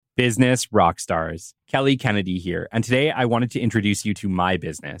Business Rockstars. Kelly Kennedy here, and today I wanted to introduce you to my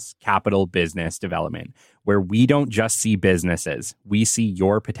business, Capital Business Development, where we don't just see businesses, we see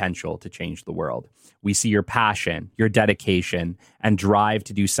your potential to change the world. We see your passion, your dedication, and drive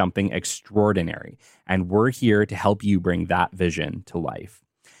to do something extraordinary, and we're here to help you bring that vision to life.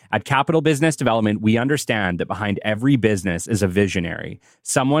 At Capital Business Development, we understand that behind every business is a visionary,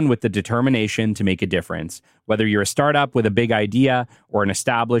 someone with the determination to make a difference. Whether you're a startup with a big idea or an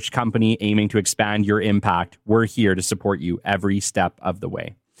established company aiming to expand your impact, we're here to support you every step of the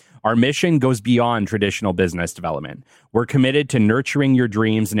way. Our mission goes beyond traditional business development. We're committed to nurturing your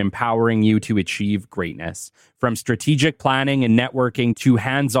dreams and empowering you to achieve greatness. From strategic planning and networking to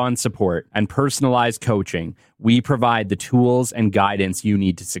hands-on support and personalized coaching, we provide the tools and guidance you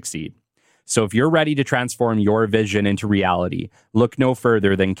need to succeed. So if you're ready to transform your vision into reality, look no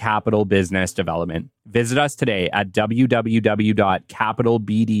further than Capital Business Development. Visit us today at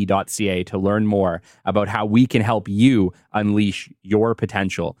www.capitalbd.ca to learn more about how we can help you unleash your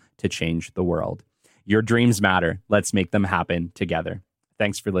potential to change the world. Your dreams matter. Let's make them happen together.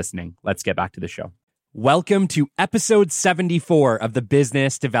 Thanks for listening. Let's get back to the show. Welcome to episode 74 of the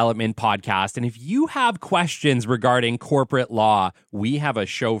Business Development Podcast. And if you have questions regarding corporate law, we have a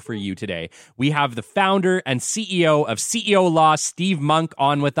show for you today. We have the founder and CEO of CEO Law, Steve Monk,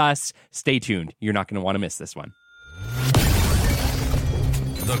 on with us. Stay tuned. You're not going to want to miss this one.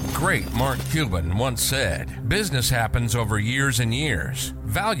 The great Mark Cuban once said, "Business happens over years and years.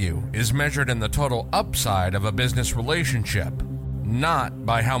 Value is measured in the total upside of a business relationship, not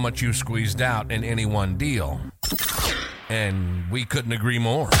by how much you squeezed out in any one deal." And we couldn't agree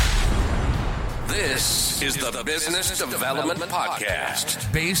more. This is the Business Development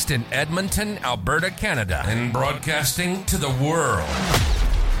Podcast, based in Edmonton, Alberta, Canada, and broadcasting to the world.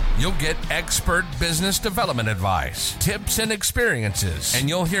 You'll get expert business development advice, tips and experiences, and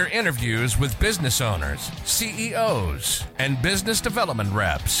you'll hear interviews with business owners, CEOs, and business development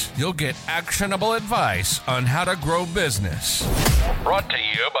reps. You'll get actionable advice on how to grow business. Brought to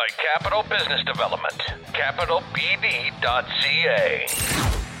you by Capital Business Development, capitalbd.ca.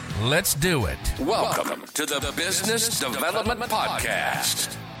 Let's do it. Welcome to the Business Development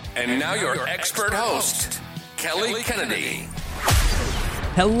Podcast. And now your expert host, Kelly Kennedy.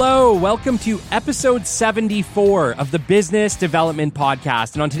 Hello, welcome to episode 74 of the Business Development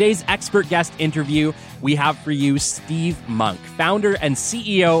Podcast. And on today's expert guest interview, we have for you Steve Monk, founder and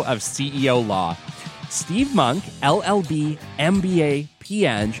CEO of CEO Law. Steve Monk, LLB, MBA,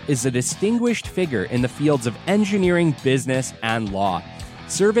 PEng, is a distinguished figure in the fields of engineering, business, and law,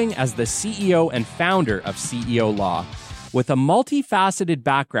 serving as the CEO and founder of CEO Law. With a multifaceted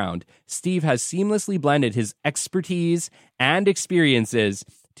background, Steve has seamlessly blended his expertise and experiences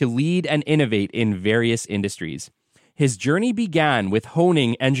to lead and innovate in various industries. His journey began with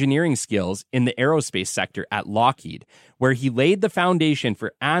honing engineering skills in the aerospace sector at Lockheed, where he laid the foundation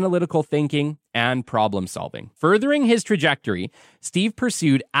for analytical thinking and problem solving. Furthering his trajectory, Steve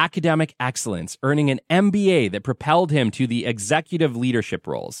pursued academic excellence, earning an MBA that propelled him to the executive leadership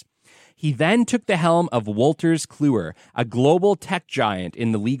roles. He then took the helm of Wolters Kluwer, a global tech giant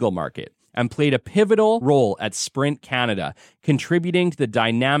in the legal market, and played a pivotal role at Sprint Canada, contributing to the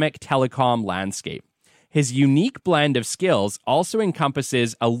dynamic telecom landscape. His unique blend of skills also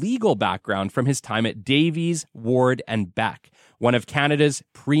encompasses a legal background from his time at Davies, Ward, and Beck, one of Canada's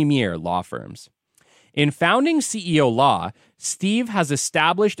premier law firms. In founding CEO Law, Steve has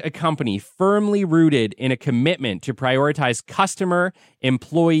established a company firmly rooted in a commitment to prioritize customer,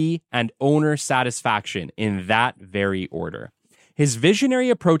 employee, and owner satisfaction in that very order. His visionary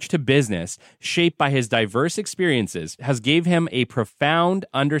approach to business, shaped by his diverse experiences, has gave him a profound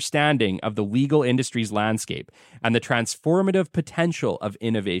understanding of the legal industry's landscape and the transformative potential of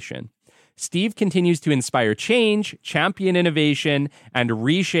innovation. Steve continues to inspire change, champion innovation, and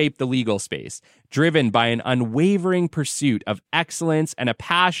reshape the legal space, driven by an unwavering pursuit of excellence and a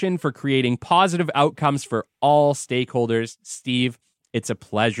passion for creating positive outcomes for all stakeholders. Steve, it's a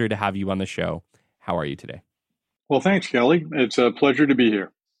pleasure to have you on the show. How are you today? Well, thanks, Kelly. It's a pleasure to be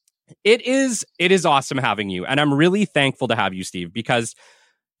here. It is awesome having you, and I'm really thankful to have you, Steve, because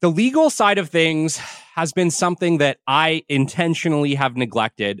the legal side of things has been something that I intentionally have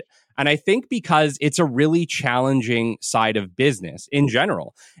neglected. And I think because it's a really challenging side of business in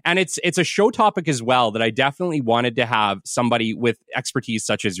general. And it's a show topic as well that I definitely wanted to have somebody with expertise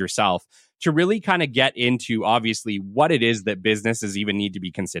such as yourself to really kind of get into, obviously, what it is that businesses even need to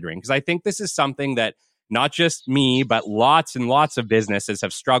be considering. Because I think this is something that not just me, but lots and lots of businesses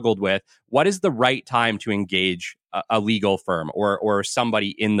have struggled with. What is the right time to engage a legal firm or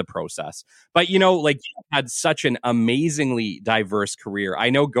somebody in the process? But, you know, like you had such an amazingly diverse career. I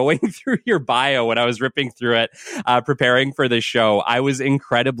know going through your bio when I was ripping through it, preparing for the show, I was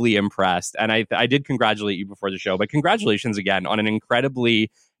incredibly impressed. And I did congratulate you before the show, but congratulations again on an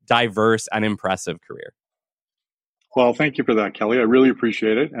incredibly diverse and impressive career. Well, thank you for that, Kelly. I really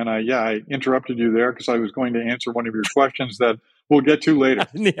appreciate it. And I interrupted you there because I was going to answer one of your questions that we'll get to later.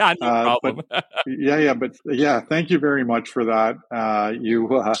 Yeah, no problem. But thank you very much for that.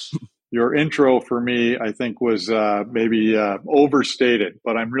 Your intro for me, I think, was maybe overstated,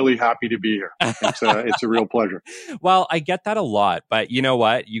 but I'm really happy to be here. It's a real pleasure. Well, I get that a lot, but you know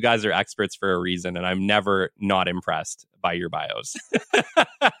what? You guys are experts for a reason, and I'm never not impressed by your bios.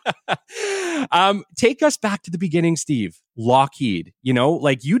 Take us back to the beginning, Steve. Lockheed, you know,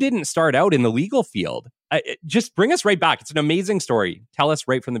 like you didn't start out in the legal field. Just bring us right back. It's an amazing story. Tell us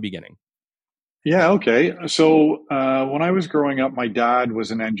right from the beginning. Yeah, okay. So when I was growing up, my dad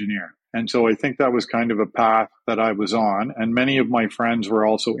was an engineer. And so I think that was kind of a path that I was on. And many of my friends were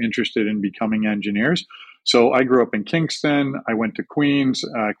also interested in becoming engineers. So I grew up in Kingston. I went to Queens.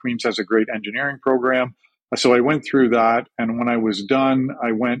 Queens has a great engineering program. So I went through that. And when I was done,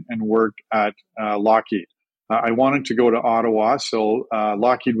 I went and worked at Lockheed. I wanted to go to Ottawa. So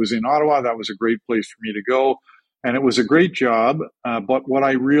Lockheed was in Ottawa. That was a great place for me to go. And it was a great job. But what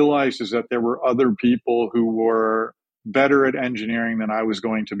I realized is that there were other people who were better at engineering than I was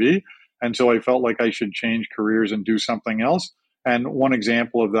going to be. And so I felt like I should change careers and do something else. And one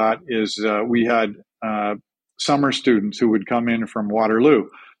example of that is we had summer students who would come in from Waterloo.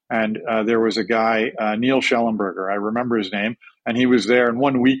 And there was a guy, Neil Schellenberger, I remember his name, and he was there. And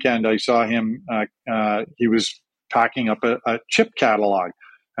one weekend I saw him, he was packing up a chip catalog.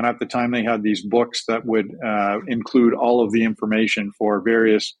 And at the time they had these books that would include all of the information for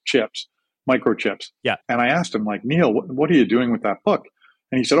various chips, microchips. Yeah. And I asked him, like, Neil, what are you doing with that book?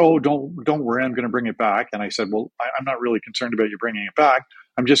 And he said, oh, don't worry, I'm going to bring it back. And I said, well, I'm not really concerned about you bringing it back.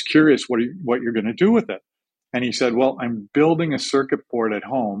 I'm just curious what you're going to do with it. And he said, well, I'm building a circuit board at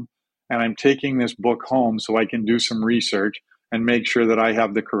home, and I'm taking this book home so I can do some research and make sure that I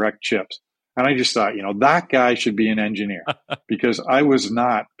have the correct chips. And I just thought, that guy should be an engineer because I was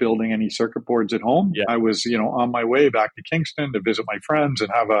not building any circuit boards at home. Yeah. I was, on my way back to Kingston to visit my friends and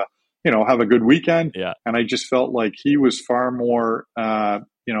have a good weekend. Yeah. And I just felt like he was far more,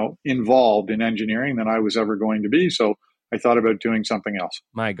 involved in engineering than I was ever going to be. So I thought about doing something else.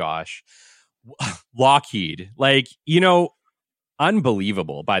 My gosh. Lockheed,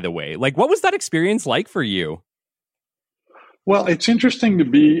 unbelievable, by the way. Like, what was that experience like for you? Well, it's interesting to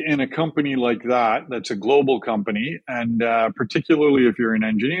be in a company like that. That's a global company. And particularly if you're an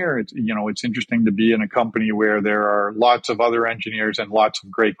engineer, it's interesting to be in a company where there are lots of other engineers and lots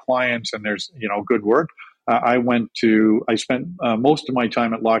of great clients and there's, good work. I spent most of my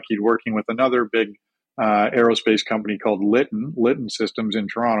time at Lockheed working with another big aerospace company called Litton Systems in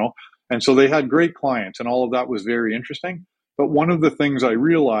Toronto. And so they had great clients and all of that was very interesting. But one of the things I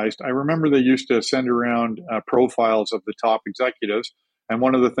realized, I remember they used to send around profiles of the top executives. And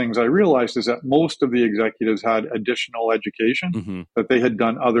one of the things I realized is that most of the executives had additional education, that they had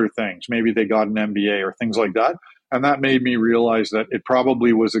done other things. Maybe they got an MBA or things like that. And that made me realize that it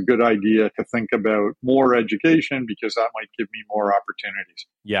probably was a good idea to think about more education because that might give me more opportunities.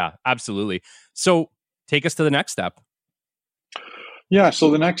 Yeah, absolutely. So take us to the next step. Yeah,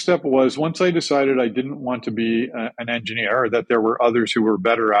 so the next step was once I decided I didn't want to be an engineer or that there were others who were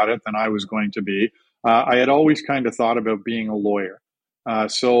better at it than I was going to be, I had always kind of thought about being a lawyer.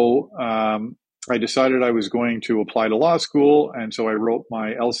 So I decided I was going to apply to law school. And so I wrote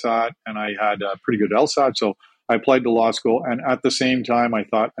my LSAT and I had a pretty good LSAT. So I applied to law school. And at the same time, I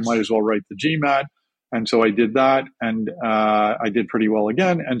thought I might as well write the GMAT. And so I did that and I did pretty well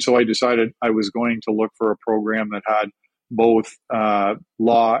again. And so I decided I was going to look for a program that had both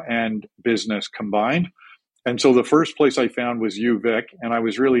law and business combined. And so the first place I found was UVic, and I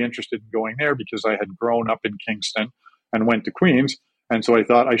was really interested in going there because I had grown up in Kingston and went to Queens. And so I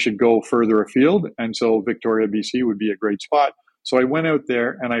thought I should go further afield. And so Victoria, BC would be a great spot. So I went out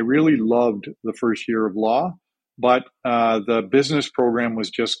there and I really loved the first year of law, but the business program was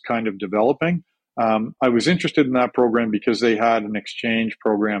just kind of developing. I was interested in that program because they had an exchange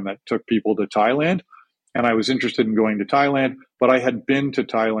program that took people to Thailand. And I was interested in going to Thailand, but I had been to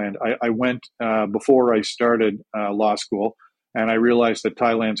Thailand. I went before I started law school, and I realized that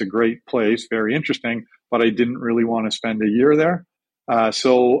Thailand's a great place, very interesting, but I didn't really want to spend a year there. There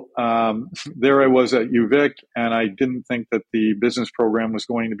I was at UVic, and I didn't think that the business program was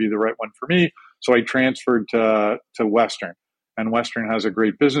going to be the right one for me. So I transferred to Western, and Western has a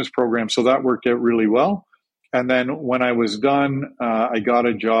great business program. So that worked out really well. And then when I was done, I got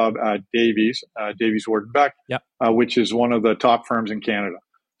a job at Davies Ward and Beck, Yep. Which is one of the top firms in Canada.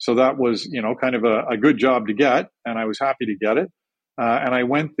 So that was, kind of a good job to get, and I was happy to get it. And I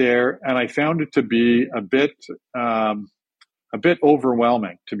went there, and I found it to be a bit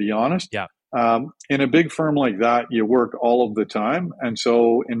overwhelming, to be honest. Yeah. In a big firm like that, you work all of the time. And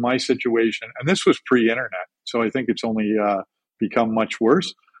so in my situation, and this was pre-internet, so I think it's only become much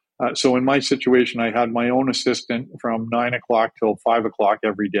worse. So in my situation, I had my own assistant from 9 o'clock till 5 o'clock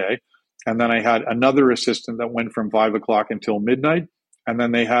every day. And then I had another assistant that went from 5 o'clock until midnight. And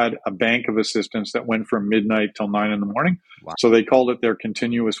then they had a bank of assistants that went from midnight till 9 in the morning. Wow. So they called it their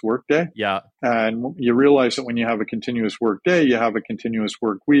continuous work day. Yeah. And you realize that when you have a continuous work day, you have a continuous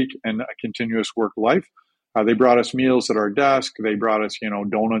work week and a continuous work life. They brought us meals at our desk. They brought us,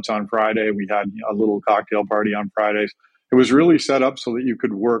 donuts on Friday. We had a little cocktail party on Fridays. It was really set up so that you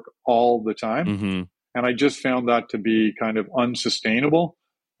could work all the time. Mm-hmm. And I just found that to be kind of unsustainable.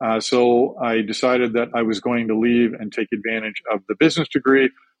 So I decided that I was going to leave and take advantage of the business degree.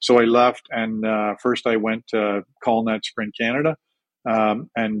 So I left, and first I went to Colnet Sprint Canada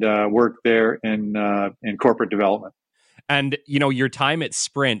and worked there in corporate development. And, your time at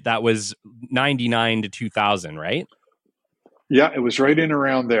Sprint, that was 99 to 2000, right? Yeah, it was right in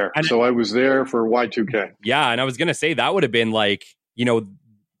around there. And so I was there for Y2K. Yeah, and I was going to say that would have been like,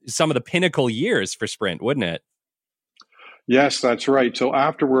 some of the pinnacle years for Sprint, wouldn't it? Yes, that's right. So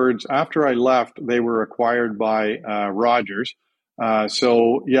afterwards, after I left, they were acquired by Rogers.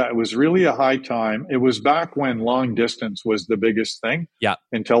 It was really a high time. It was back when long distance was the biggest thing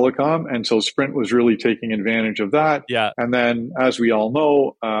in telecom. And so Sprint was really taking advantage of that. Yeah. And then, as we all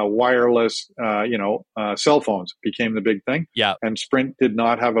know, wireless, cell phones became the big thing. Yeah. And Sprint did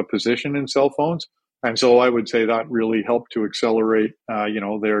not have a position in cell phones. And so I would say that really helped to accelerate,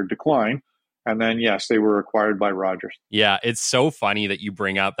 their decline. And then, yes, they were acquired by Rogers. Yeah, it's so funny that you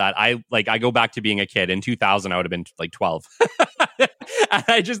bring up that. I go back to being a kid. In 2000, I would have been like 12.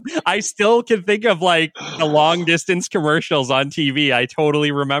 And I still can think of like the long distance commercials on TV. I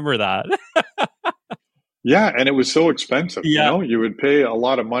totally remember that. Yeah, and it was so expensive. Yeah. You would pay a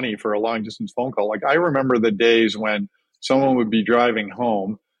lot of money for a long distance phone call. Like I remember the days when someone would be driving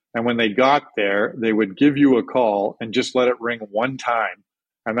home, and when they got there, they would give you a call and just let it ring one time.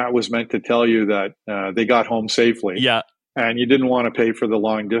 And that was meant to tell you that they got home safely. Yeah. And you didn't want to pay for the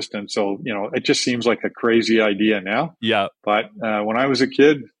long distance. So, it just seems like a crazy idea now. Yeah. But when I was a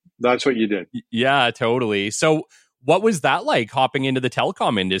kid, that's what you did. Yeah, totally. So what was that like, hopping into the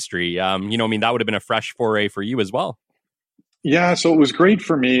telecom industry? That would have been a fresh foray for you as well. Yeah, so it was great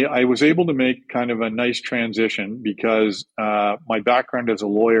for me. I was able to make kind of a nice transition because my background as a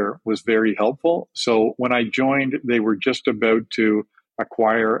lawyer was very helpful. So when I joined, they were just about to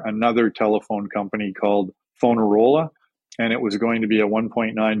acquire another telephone company called Phonarola, and it was going to be a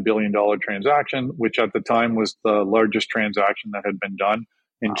 $1.9 billion transaction, which at the time was the largest transaction that had been done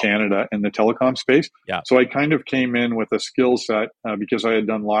in Canada in the telecom space. Yeah. So I kind of came in with a skill set because I had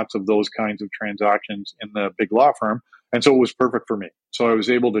done lots of those kinds of transactions in the big law firm, and so it was perfect for me. So I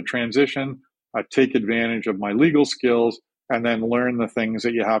was able to transition, take advantage of my legal skills, and then learn the things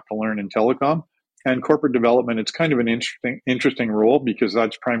that you have to learn in telecom. And corporate development, it's kind of an interesting role because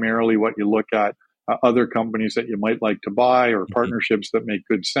that's primarily what you look at other companies that you might like to buy or partnerships that make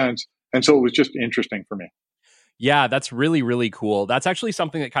good sense. And so it was just interesting for me. Yeah, that's really, really cool. That's actually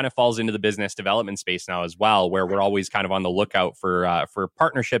something that kind of falls into the business development space now as well, where we're always kind of on the lookout for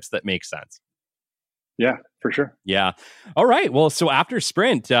partnerships that make sense. Yeah, for sure. Yeah. All right. Well, so after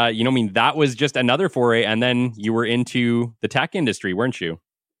Sprint, that was just another foray, and then you were into the tech industry, weren't you?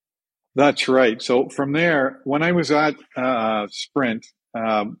 That's right. So from there, when I was at Sprint,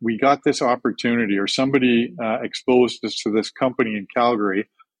 we got this opportunity, or somebody exposed us to this company in Calgary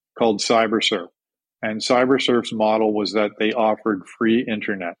called CyberSurf. And CyberSurf's model was that they offered free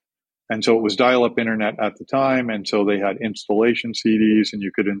internet. And so it was dial-up internet at the time. And so they had installation CDs, and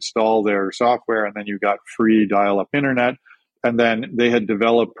you could install their software, and then you got free dial-up internet. And then they had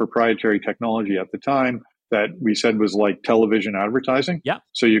developed proprietary technology at the time that we said was like television advertising. Yeah.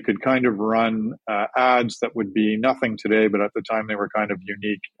 So you could kind of run ads that would be nothing today, but at the time they were kind of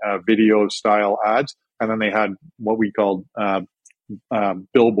unique video style ads. And then they had what we called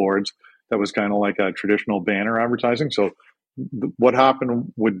billboards that was kind of like a traditional banner advertising. So what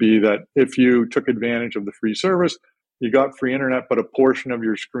happened would be that if you took advantage of the free service, you got free internet, but a portion of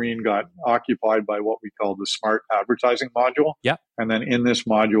your screen got occupied by what we call the smart advertising module. Yeah. And then in this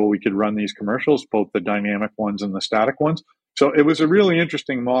module, we could run these commercials, both the dynamic ones and the static ones. So it was a really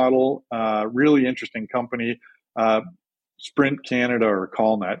interesting model, really interesting company. Sprint Canada, or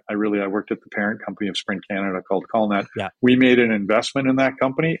Callnet. I worked at the parent company of Sprint Canada called Callnet. Yeah. We made an investment in that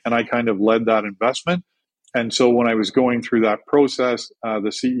company, and I kind of led that investment. And so when I was going through that process, the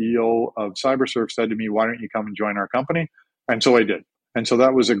CEO of CyberSurf said to me, "Why don't you come and join our company?" And so I did. And so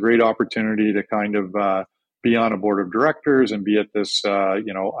that was a great opportunity to kind of be on a board of directors and be at this,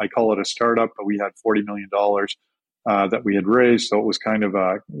 I call it a startup, but we had $40 million that we had raised. So it was kind of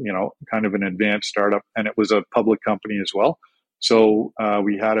an advanced startup, and it was a public company as well. So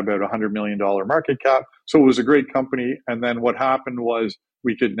we had about $100 million market cap. So it was a great company. And then what happened was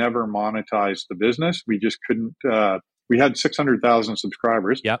we could never monetize the business. We just couldn't. We had 600,000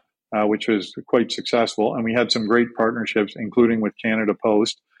 subscribers, yep. Which was quite successful. And we had some great partnerships, including with Canada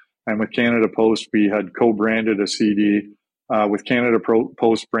Post. And with Canada Post, we had co-branded a CD with Canada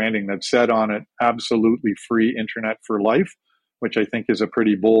Post branding that said on it, "Absolutely free internet for life," which I think is a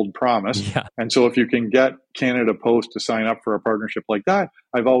pretty bold promise. Yeah. And so if you can get Canada Post to sign up for a partnership like that,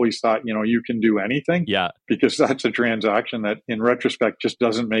 I've always thought, you can do anything. Yeah. Because that's a transaction that in retrospect just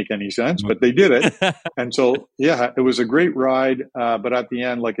doesn't make any sense, but they did it. And so, yeah, it was a great ride. But at the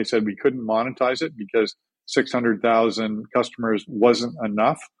end, like I said, we couldn't monetize it because 600,000 customers wasn't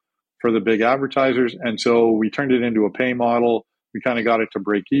enough for the big advertisers. And so we turned it into a pay model. We kind of got it to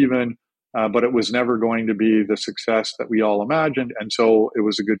break even. But it was never going to be the success that we all imagined. And so it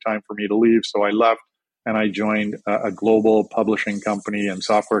was a good time for me to leave. So I left and I joined a global publishing company and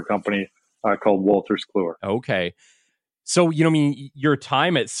software company called Wolters Kluwer. Okay. So, your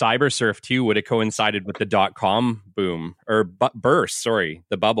time at CyberSurf too would have coincided with the .com boom or burst,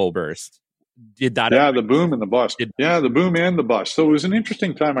 the bubble burst. Did that? Yeah, the boom and the bust. The boom and the bust. So it was an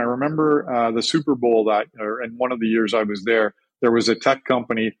interesting time. I remember the Super Bowl in one of the years I was there was a tech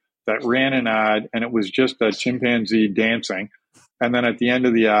company that ran an ad, and it was just a chimpanzee dancing. And then at the end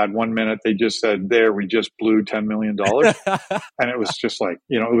of the ad, 1 minute, they just said, "There, we just blew $10 million." And it was just like,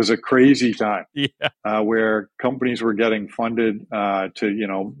 it was a crazy time where companies were getting funded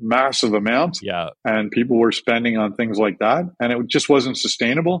to, massive amounts. Yeah. And people were spending on things like that. And it just wasn't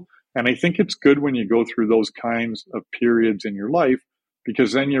sustainable. And I think it's good when you go through those kinds of periods in your life,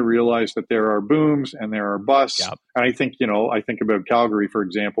 because then you realize that there are booms and there are busts. Yep. And I think about Calgary, for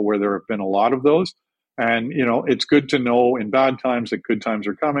example, where there have been a lot of those. And, it's good to know in bad times that good times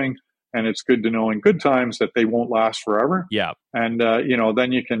are coming. And it's good to know in good times that they won't last forever. Yeah. And,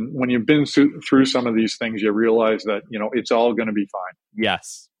 then you can, when you've been through some of these things, you realize that, it's all going to be fine.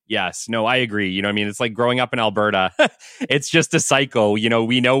 Yes. No, I agree. It's like growing up in Alberta. It's just a cycle.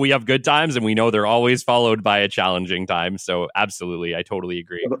 We know we have good times and we know they're always followed by a challenging time. So absolutely. I totally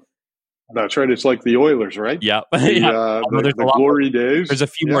agree. That's right. It's like the Oilers, right? Yeah. The glory days. There's a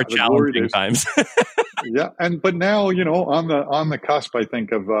few more challenging times. Yeah. But now, on the cusp, I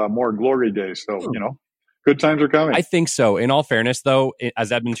think, of more glory days. So, good times are coming. I think so. In all fairness, though,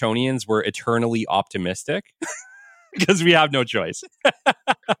 as Edmontonians, we're eternally optimistic. Because we have no choice.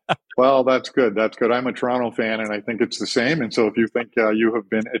 Well, that's good. I'm a Toronto fan, and I think it's the same. And so if you think you have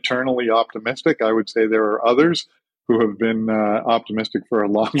been eternally optimistic, I would say there are others who have been optimistic for a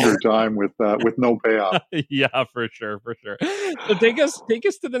longer time with no payoff. Yeah, for sure. So take us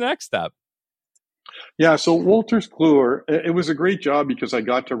to the next step. Yeah, so Wolters Kluwer, it was a great job because I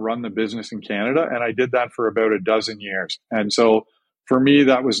got to run the business in Canada, and I did that for about a dozen years. And so for me,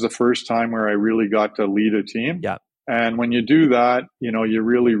 that was the first time where I really got to lead a team. Yeah. And when you do that, you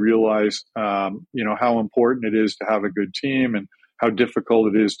really realize, how important it is to have a good team and how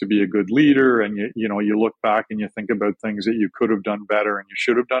difficult it is to be a good leader. And, you look back and you think about things that you could have done better and you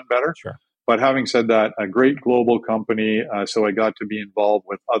should have done better. Sure. But having said that, a great global company. So I got to be involved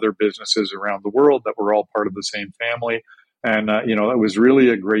with other businesses around the world that were all part of the same family. And, it was really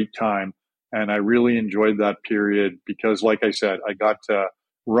a great time. And I really enjoyed that period because, like I said, I got to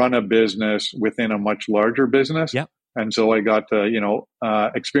run a business within a much larger business. Yep. And so I got to,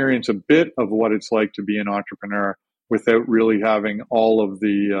 experience a bit of what it's like to be an entrepreneur without really having all of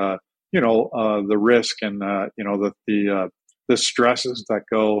the, the risk and, the stresses that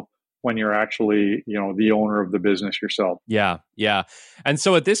go when you're actually, the owner of the business yourself. Yeah. And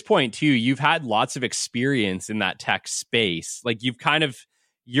so at this point too, you've had lots of experience in that tech space. Like you've kind of,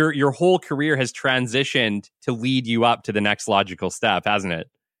 your whole career has transitioned to lead you up to the next logical step, hasn't it?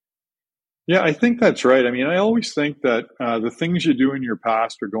 Yeah, I think that's right. I mean, I always think that the things you do in your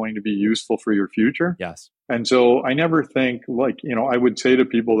past are going to be useful for your future. Yes. And so I never think like, I would say to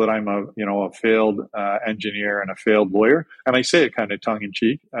people that I'm a failed engineer and a failed lawyer. And I say it kind of tongue in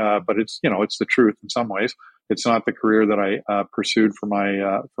cheek, but it's the truth in some ways. It's not the career that I pursued for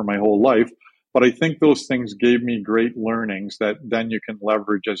my whole life. But I think those things gave me great learnings that then you can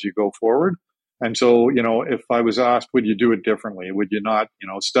leverage as you go forward. And so, if I was asked, would you do it differently? Would you not,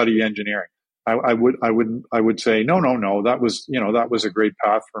 study engineering? I would say no, no, no. That was a great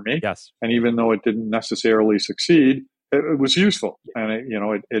path for me. Yes. And even though it didn't necessarily succeed, it was useful, and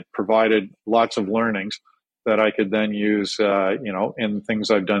it provided lots of learnings that I could then use, in things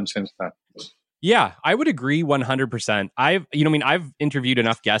I've done since then. Yeah, I would agree 100%. I've interviewed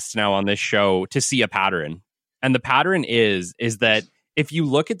enough guests now on this show to see a pattern. And the pattern is that if you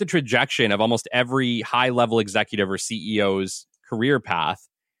look at the trajectory of almost every high-level executive or CEO's career path,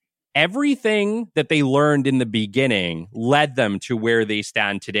 everything that they learned in the beginning led them to where they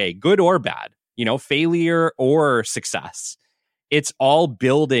stand today, good or bad, failure or success. It's all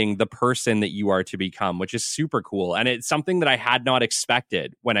building the person that you are to become, which is super cool. And it's something that I had not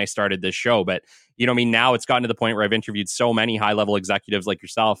expected when I started this show. But, now it's gotten to the point where I've interviewed so many high-level executives like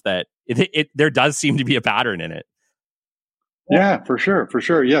yourself that there does seem to be a pattern in it. Yeah, for sure, for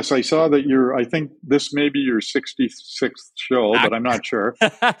sure. Yes, I saw that I think this may be your 66th show, but I'm not sure.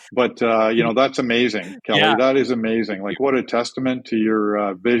 But, that's amazing, Kelly. Yeah. That is amazing. Like, what a testament to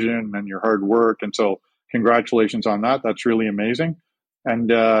your vision and your hard work. And so congratulations on that. That's really amazing. And,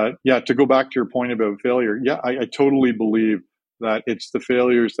 to go back to your point about failure, I totally believe that it's the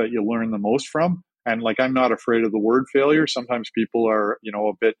failures that you learn the most from. And like, I'm not afraid of the word failure. Sometimes people are,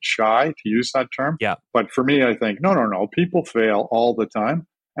 a bit shy to use that term. Yeah. But for me, I think, no. People fail all the time,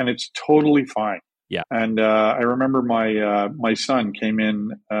 and it's totally fine. Yeah. And I remember my son came in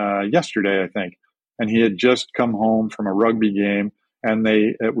yesterday, I think, and he had just come home from a rugby game, and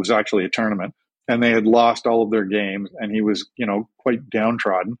it was actually a tournament, and they had lost all of their games, and he was, quite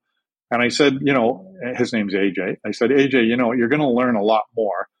downtrodden. And I said, his name's AJ. I said, AJ, you're going to learn a lot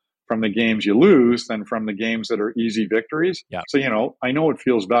more from the games you lose than from the games that are easy victories. Yeah. So, I know it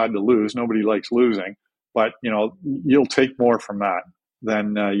feels bad to lose. Nobody likes losing, but, you'll take more from that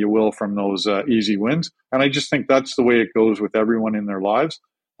than you will from those easy wins. And I just think that's the way it goes with everyone in their lives.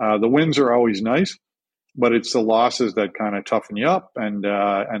 The wins are always nice, but it's the losses that kind of toughen you up and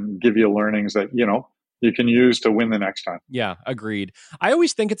give you learnings that, you can use to win the next time. Yeah, agreed. I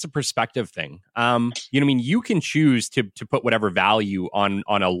always think it's a perspective thing. You can choose to put whatever value on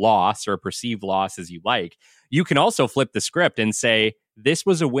a loss or a perceived loss as you like. You can also flip the script and say, this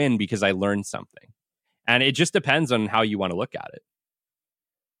was a win because I learned something. And it just depends on how you want to look at it.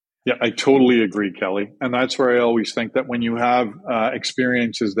 Yeah, I totally agree, Kelly. And that's where I always think that when you have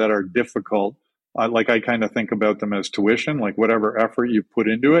experiences that are difficult, I kind of think about them as tuition, like whatever effort you put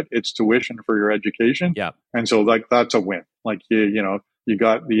into it, it's tuition for your education. Yeah. And so like that's a win. Like you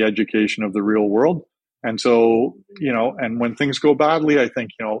got the education of the real world. And so, and when things go badly, I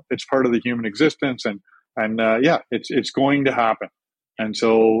think, it's part of the human existence and it's going to happen. And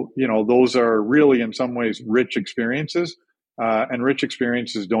so, those are really in some ways rich experiences, and rich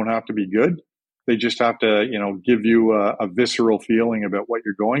experiences don't have to be good. They just have to, give you a visceral feeling about what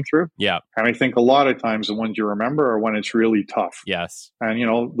you're going through. Yeah. And I think a lot of times the ones you remember are when it's really tough. Yes. And,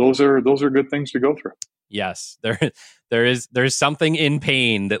 those are good things to go through. Yes. There's something in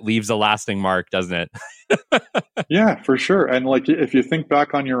pain that leaves a lasting mark, doesn't it? Yeah, for sure. And like, if you think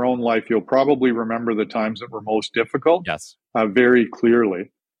back on your own life, you'll probably remember the times that were most difficult. Yes. Very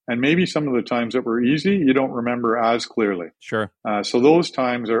clearly. And maybe some of the times that were easy, you don't remember as clearly. Sure. So those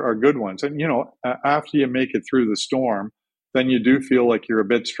times are good ones. And, after you make it through the storm, then you do feel like you're a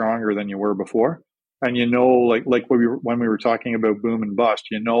bit stronger than you were before. And, like when we were talking about boom and bust,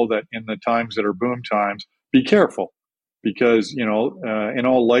 that in the times that are boom times, be careful because, in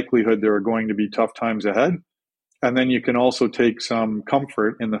all likelihood, there are going to be tough times ahead. And then you can also take some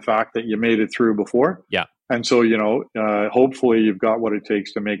comfort in the fact that you made it through before. Yeah. And so, hopefully you've got what it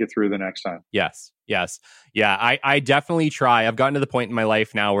takes to make it through the next time. Yes. Yeah, I definitely try. I've gotten to the point in my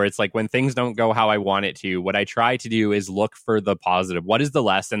life now where it's like when things don't go how I want it to, what I try to do is look for the positive. What is the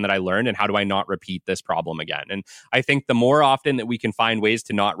lesson that I learned and how do I not repeat this problem again? And I think the more often that we can find ways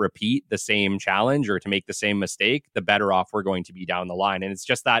to not repeat the same challenge or to make the same mistake, the better off we're going to be down the line. And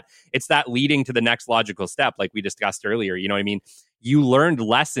it's that leading to the next logical step, like we discussed earlier. You know what I mean? You learned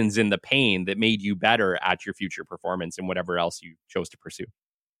lessons in the pain that made you better at your future performance and whatever else you chose to pursue.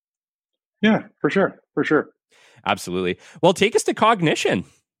 Yeah, for sure. Absolutely. Well, take us to cognition.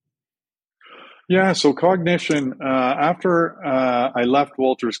 Yeah, so Cognition, after I left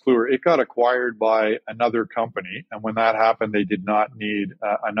Wolters Kluwer, it got acquired by another company. And when that happened, they did not need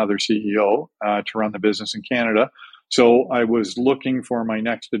another CEO to run the business in Canada. So I was looking for my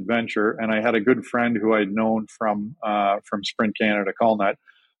next adventure, and I had a good friend who I'd known from Sprint Canada, Callnet,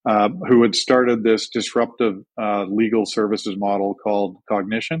 who had started this disruptive legal services model called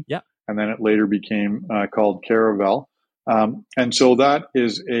Cognition. Yeah. And then it later became called Caravel. And so that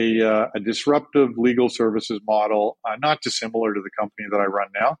is a disruptive legal services model, not dissimilar to the company that I run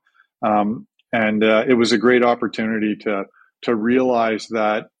now. And it was a great opportunity to realize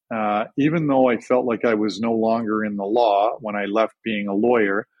that even though I felt like I was no longer in the law when I left being a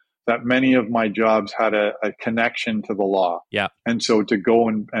lawyer, that many of my jobs had a connection to the law. Yeah. And so to go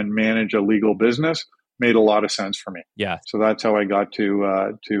and manage a legal business made a lot of sense for me. Yeah. So that's how I got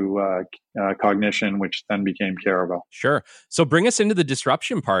to Cognition, which then became Caravel. Sure. So bring us into the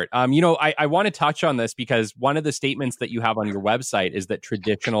disruption part. I want to touch on this because one of the statements that you have on your website is that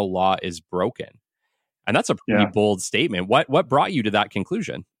traditional law is broken. And that's a pretty bold statement. What brought you to that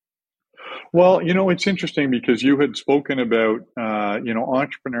conclusion? Well, it's interesting because you had spoken about,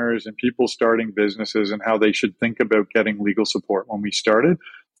 entrepreneurs and people starting businesses and how they should think about getting legal support when we started.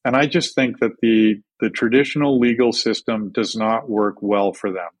 And I just think that the traditional legal system does not work well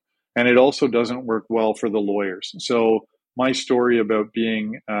for them. And it also doesn't work well for the lawyers. So my story about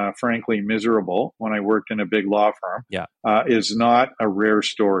being, frankly, miserable when I worked in a big law firm is not a rare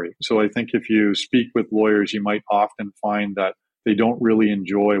story. So I think if you speak with lawyers, you might often find that they don't really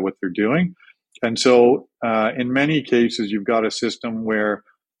enjoy what they're doing. And so in many cases, you've got a system where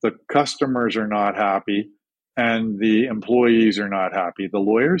the customers are not happy and the employees are not happy, the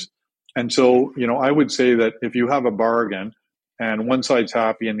lawyers. And so, I would say that if you have a bargain and one side's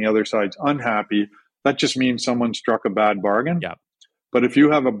happy and the other side's unhappy, that just means someone struck a bad bargain. Yeah. But if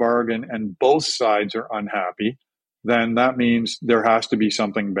you have a bargain and both sides are unhappy, then that means there has to be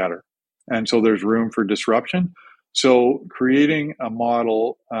something better. And so there's room for disruption. So creating a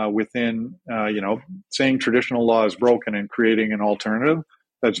model within, saying traditional law is broken and creating an alternative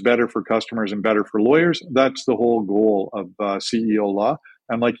that's better for customers and better for lawyers, that's the whole goal of CEO law.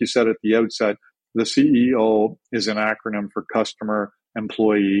 And like you said at the outset, the CEO is an acronym for customer,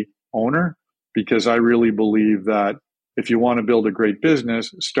 employee, owner, because I really believe that if you want to build a great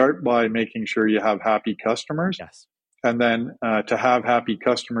business, start by making sure you have happy customers. Yes. And then to have happy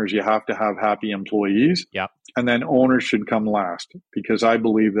customers, you have to have happy employees. Yeah. And then owners should come last, because I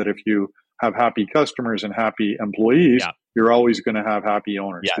believe that if you have happy customers and happy employees, you're always going to have happy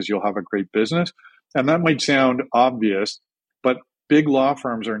owners because you'll have a great business. And that might sound obvious, but big law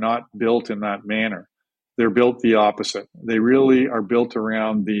firms are not built in that manner. They're built the opposite. They really are built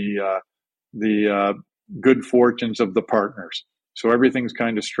around the good fortunes of the partners. So everything's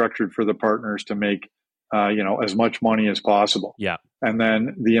kind of structured for the partners to make as much money as possible. Yeah. And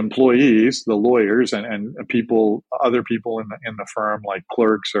then the employees, the lawyers and people, other people in the firm, like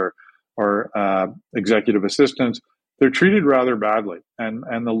clerks or executive assistants, they're treated rather badly. And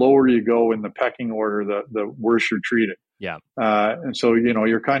the lower you go in the pecking order, the worse you're treated. Yeah. And so,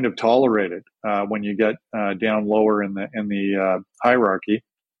 you're kind of tolerated when you get down lower in the hierarchy.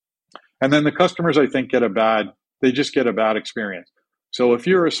 And then the customers, I think, they just get a bad experience. So if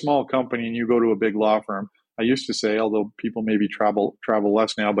you're a small company and you go to a big law firm, I used to say, although people maybe travel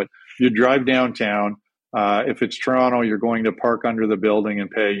less now, but you drive downtown. If it's Toronto, you're going to park under the building and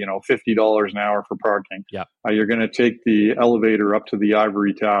pay, $50 an hour for parking. Yeah. You're going to take the elevator up to the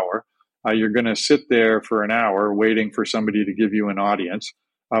Ivory Tower. You're going to sit there for an hour waiting for somebody to give you an audience.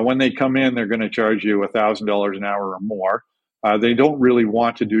 When they come in, they're going to charge you $1,000 an hour or more. They don't really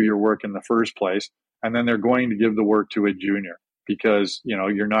want to do your work in the first place. And then they're going to give the work to a junior because,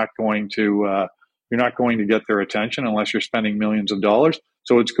 you're not going to get their attention unless you're spending millions of dollars.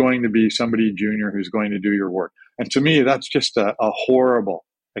 So it's going to be somebody junior who's going to do your work. And to me, that's just a horrible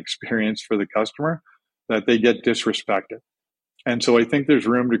experience for the customer, that they get disrespected. And so I think there's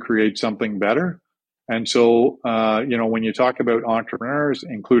room to create something better. And so, when you talk about entrepreneurs,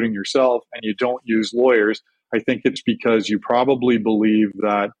 including yourself, and you don't use lawyers, I think it's because you probably believe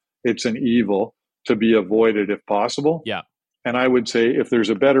that it's an evil to be avoided if possible. Yeah. And I would say if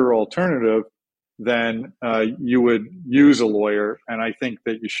there's a better alternative, then you would use a lawyer. And I think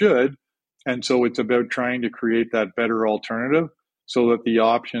that you should. And so it's about trying to create that better alternative so that the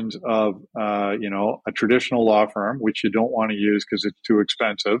options of, a traditional law firm, which you don't want to use because it's too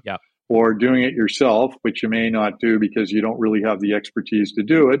expensive, or doing it yourself, which you may not do because you don't really have the expertise to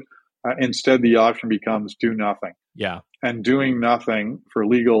do it. Instead, the option becomes do nothing. Yeah. And doing nothing for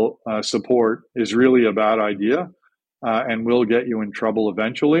legal support is really a bad idea and will get you in trouble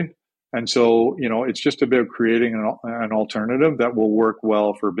eventually. And so, it's just about creating an alternative that will work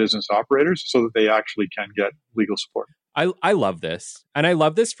well for business operators so that they actually can get legal support. I love this. And I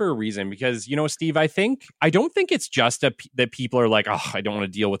love this for a reason because, Steve, I don't think it's just that people are like, oh, I don't want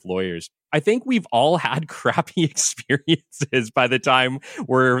to deal with lawyers. I think we've all had crappy experiences by the time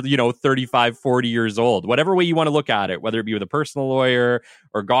we're, 35, 40 years old, whatever way you want to look at it, whether it be with a personal lawyer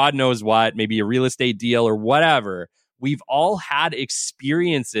or God knows what, maybe a real estate deal or whatever. We've all had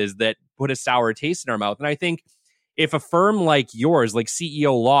experiences that put a sour taste in our mouth. And I think if a firm like yours, like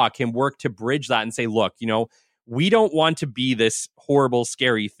CEO Law, can work to bridge that and say, look, we don't want to be this horrible,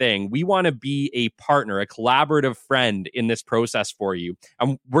 scary thing. We want to be a partner, a collaborative friend in this process for you.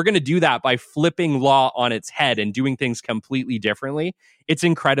 And we're going to do that by flipping law on its head and doing things completely differently. It's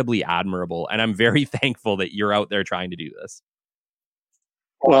incredibly admirable. And I'm very thankful that you're out there trying to do this.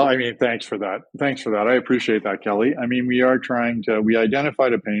 Well, thanks for that. I appreciate that, Kelly. We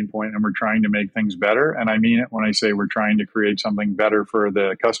identified a pain point and we're trying to make things better. And I mean it when I say we're trying to create something better for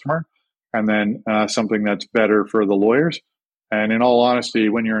the customer and then something that's better for the lawyers. And in all honesty,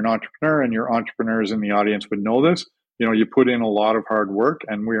 when you're an entrepreneur, and your entrepreneurs in the audience would know this, you put in a lot of hard work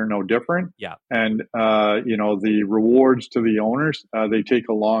and we are no different. Yeah. And, the rewards to the owners, they take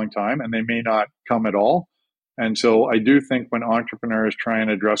a long time and they may not come at all. And so I do think when entrepreneurs try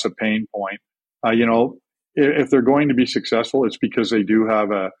and address a pain point, if they're going to be successful, it's because they do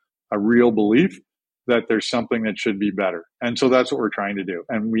have a real belief that there's something that should be better. And so that's what we're trying to do.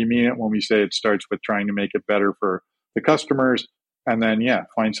 And we mean it when we say it starts with trying to make it better for the customers and then,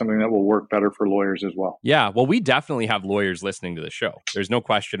 find something that will work better for lawyers as well. Yeah, well, we definitely have lawyers listening to the show. There's no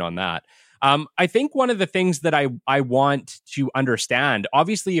question on that. I think one of the things that I want to understand,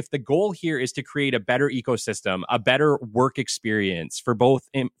 obviously, if the goal here is to create a better ecosystem, a better work experience for both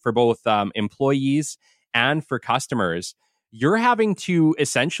employees and for customers, you're having to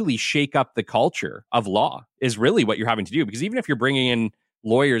essentially shake up the culture of law is really what you're having to do. Because even if you're bringing in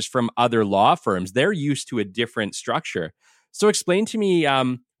lawyers from other law firms, they're used to a different structure. So explain to me,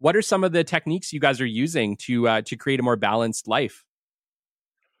 what are some of the techniques you guys are using to create a more balanced life?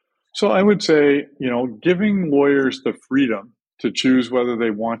 So I would say, giving lawyers the freedom to choose whether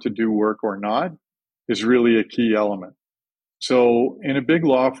they want to do work or not is really a key element. So in a big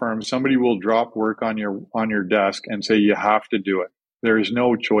law firm, somebody will drop work on your desk and say you have to do it. There is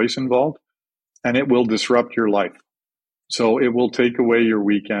no choice involved, and it will disrupt your life. So it will take away your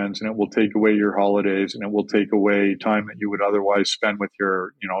weekends, and it will take away your holidays, and it will take away time that you would otherwise spend with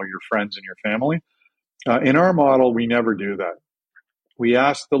your friends and your family. In our model, we never do that. We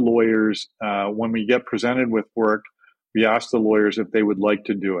ask the lawyers when we get presented with work, we ask the lawyers if they would like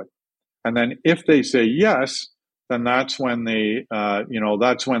to do it, and then if they say yes, then that's when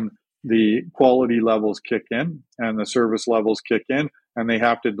that's when the quality levels kick in and the service levels kick in, and they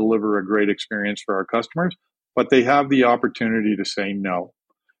have to deliver a great experience for our customers. But they have the opportunity to say no.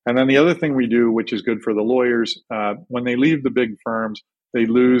 And then the other thing we do, which is good for the lawyers, when they leave the big firms, they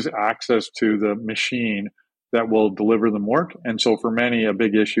lose access to the machine that will deliver them work. And so for many, a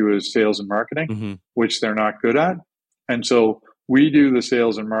big issue is sales and marketing, which they're not good at. And so we do the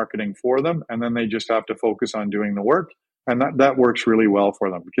sales and marketing for them, and then they just have to focus on doing the work. And that works really well for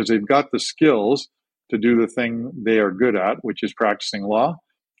them because they've got the skills to do the thing they are good at, which is practicing law,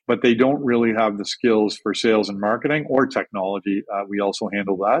 but they don't really have the skills for sales and marketing or technology. We also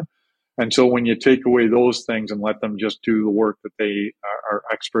handle that. And so when you take away those things and let them just do the work that they are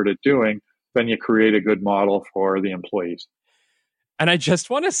expert at doing, then you create a good model for the employees. And I just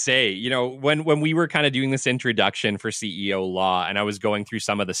want to say, when we were kind of doing this introduction for CEO Law and I was going through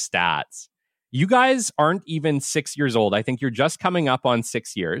some of the stats, you guys aren't even 6 years old. I think you're just coming up on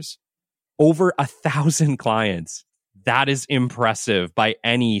 6 years. Over 1,000 clients. That is impressive by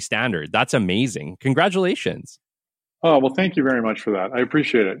any standard. That's amazing. Congratulations. Oh, well, thank you very much for that. I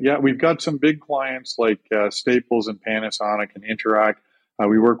appreciate it. Yeah, we've got some big clients like Staples and Panasonic and Interact.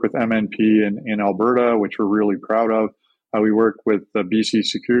 We work with MNP in Alberta, which we're really proud of. We work with the BC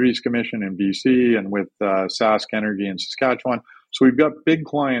Securities Commission in BC and with Sask Energy in Saskatchewan. So we've got big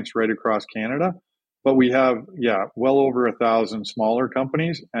clients right across Canada, but we have, well over 1,000 smaller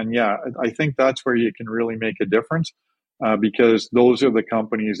companies. And I think that's where you can really make a difference because those are the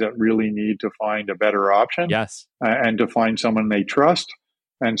companies that really need to find a better option. Yes. And to find someone they trust.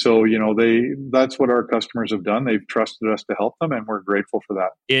 And so, that's what our customers have done. They've trusted us to help them, and we're grateful for that.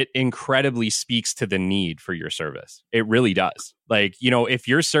 It incredibly speaks to the need for your service. It really does. Like, if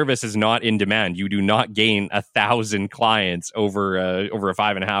your service is not in demand, you do not gain 1,000 clients over a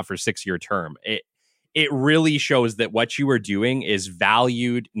 5.5 or 6 year term. It really shows that what you are doing is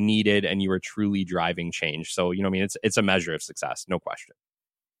valued, needed, and you are truly driving change. So, it's a measure of success, no question.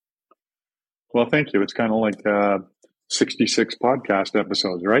 Well, thank you. It's kind of like 66 podcast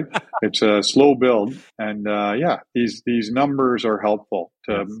episodes, right? It's a slow build. And yeah, these numbers are helpful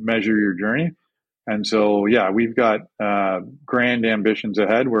to Yes. measure your journey. And so, yeah, we've got grand ambitions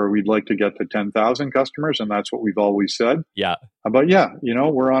ahead where we'd like to get to 10,000 customers. And that's what we've always said. Yeah. But yeah,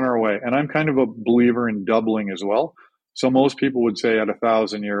 we're on our way. And I'm kind of a believer in doubling as well. So most people would say at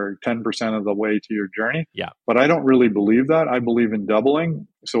 1,000, you're 10% of the way to your journey. Yeah. But I don't really believe that. I believe in doubling.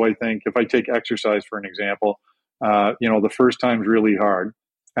 So I think if I take exercise for an example, the first time's really hard.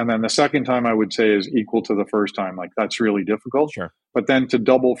 And then the second time I would say is equal to the first time. Like that's really difficult. Sure. But then to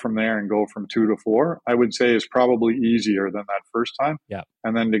double from there and go from 2 to 4, I would say is probably easier than that first time. Yeah.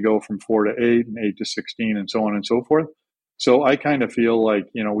 And then to go from 4 to 8 and 8 to 16 and so on and so forth. So I kind of feel like,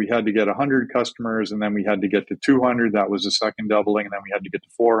 we had to get 100 customers and then we had to get to 200. That was the second doubling. And then we had to get to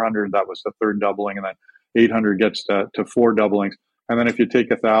 400. That was the third doubling. And then 800 gets to 4 doublings. And then if you take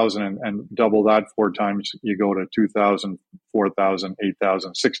 1,000 and double that 4 times, you go to 2,000, 4,000,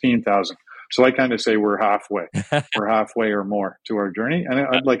 8,000, 16,000. So I kind of say we're halfway. We're halfway or more to our journey. And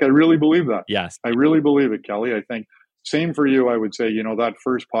I really believe that. Yes. I really believe it, Kelly. I think same for you. I would say, that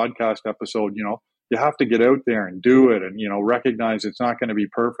first podcast episode, you have to get out there and do it and, recognize it's not going to be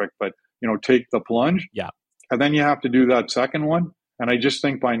perfect, but, take the plunge. Yeah. And then you have to do that second one. And I just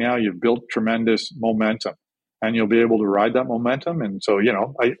think by now you've built tremendous momentum and you'll be able to ride that momentum. And so,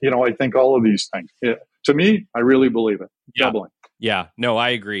 I think all of these things, to me, I really believe it. Yeah. Doubling. Yeah, no, I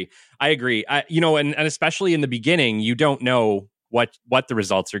agree. And especially in the beginning, you don't know what the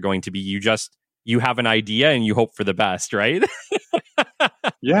results are going to be. You have an idea and you hope for the best, right?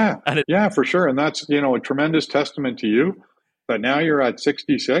 Yeah, for sure. And that's, a tremendous testament to you. But now you're at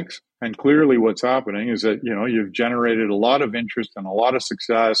 66. And clearly what's happening is that, you've generated a lot of interest and a lot of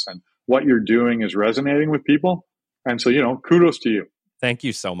success. And what you're doing is resonating with people. And so, kudos to you. Thank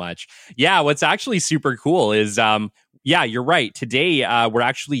you so much. Yeah, what's actually super cool is, you're right. Today, we're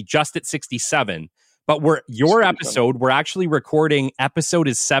actually just at 67. But we're actually recording, episode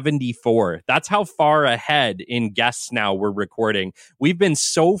is 74. That's how far ahead in guests now we're recording. We've been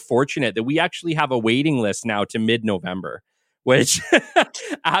so fortunate that we actually have a waiting list now to mid-November, which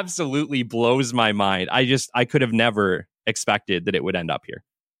absolutely blows my mind. I could have never expected that it would end up here.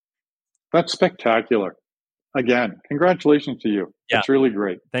 That's spectacular. Again, congratulations to you. Yeah. It's really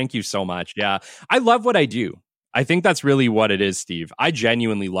great. Thank you so much. Yeah. I love what I do. I think that's really what it is, Steve. I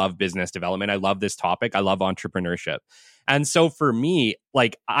genuinely love business development. I love this topic. I love entrepreneurship. And so for me,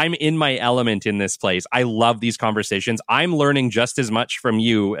 I'm in my element in this place. I love these conversations. I'm learning just as much from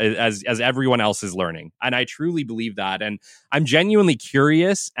you as everyone else is learning. And I truly believe that. And I'm genuinely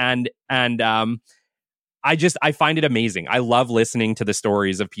curious and I find it amazing. I love listening to the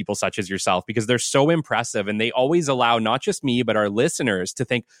stories of people such as yourself because they're so impressive and they always allow not just me, but our listeners to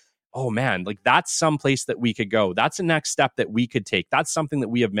think, oh man, that's some place that we could go. That's a next step that we could take. That's something that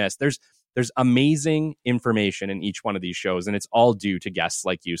we have missed. There's amazing information in each one of these shows, and it's all due to guests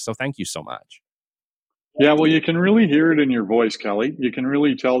like you. So thank you so much. Yeah, well, you can really hear it in your voice, Kelly. You can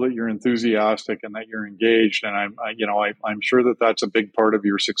really tell that you're enthusiastic and that you're engaged. And I'm sure that that's a big part of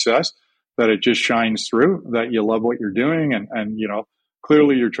your success, that it just shines through, that you love what you're doing. And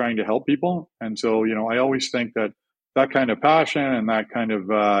clearly you're trying to help people. And so, I always think that kind of passion and that kind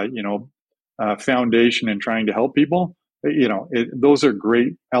of, foundation in trying to help people, those are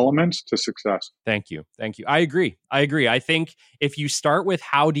great elements to success. Thank you. I agree. I think if you start with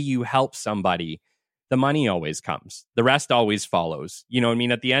how do you help somebody, the money always comes. The rest always follows.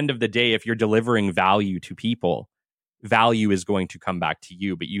 At the end of the day, if you're delivering value to people, value is going to come back to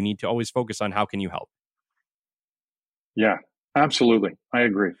you, but you need to always focus on how can you help. Yeah, absolutely. I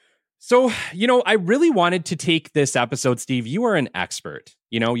agree. So, I really wanted to take this episode, Steve. You are an expert.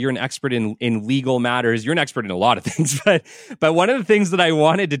 You're an expert in legal matters. You're an expert in a lot of things, but one of the things that I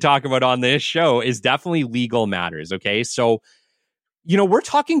wanted to talk about on this show is definitely legal matters. Okay. So, we're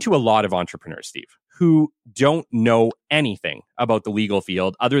talking to a lot of entrepreneurs, Steve, who don't know anything about the legal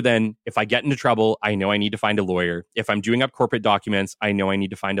field other than if I get into trouble, I know I need to find a lawyer. If I'm doing up corporate documents, I know I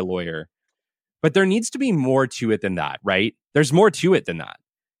need to find a lawyer. But there needs to be more to it than that, right? There's more to it than that.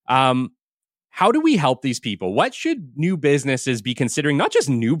 How do we help these people? What should new businesses be considering? Not just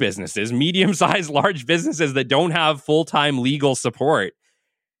new businesses, medium-sized, large businesses that don't have full-time legal support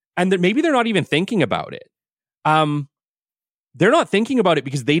and that maybe they're not even thinking about it. They're not thinking about it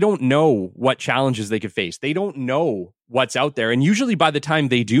because they don't know what challenges they could face. They don't know what's out there. And usually by the time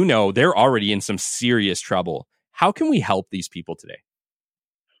they do know, they're already in some serious trouble. How can we help these people today?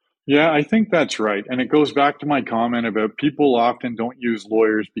 Yeah, I think that's right. And it goes back to my comment about people often don't use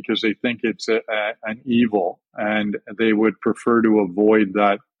lawyers because they think it's an evil and they would prefer to avoid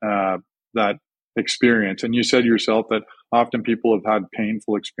that that experience. And you said yourself that often people have had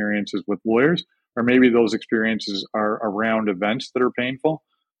painful experiences with lawyers, or maybe those experiences are around events that are painful.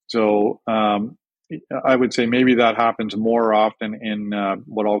 So I would say maybe that happens more often in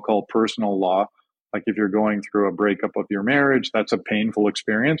what I'll call personal law. Like if you're going through a breakup of your marriage, that's a painful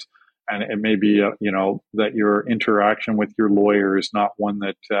experience. And it may be, that your interaction with your lawyer is not one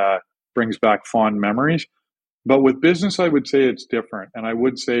that brings back fond memories. But with business, I would say it's different. And I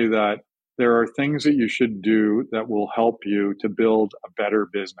would say that there are things that you should do that will help you to build a better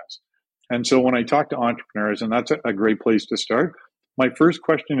business. And so when I talk to entrepreneurs, and that's a great place to start, my first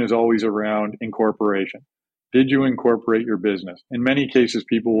question is always around incorporation. Did you incorporate your business? In many cases,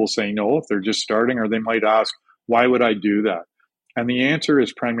 people will say no if they're just starting, or they might ask, why would I do that? And the answer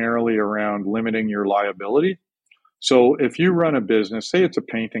is primarily around limiting your liability. So if you run a business, say it's a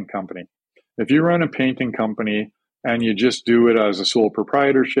painting company. If you run a painting company and you just do it as a sole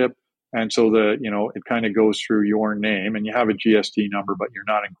proprietorship, and so it kind of goes through your name and you have a GST number, but you're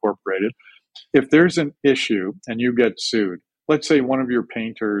not incorporated. If there's an issue and you get sued, let's say one of your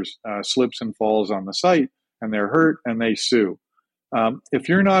painters slips and falls on the site and they're hurt and they sue. If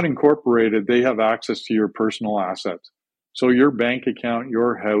you're not incorporated, they have access to your personal assets. So your bank account,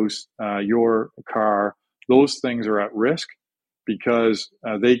 your house, your car, those things are at risk because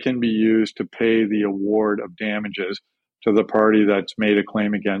they can be used to pay the award of damages to the party that's made a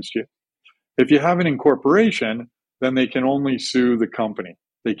claim against you. If you have an incorporation, then they can only sue the company.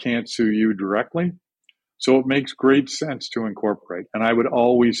 They can't sue you directly. So it makes great sense to incorporate. And I would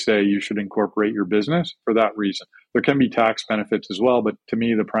always say you should incorporate your business for that reason. There can be tax benefits as well, but to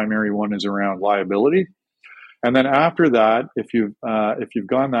me, the primary one is around liability. And then after that, if you've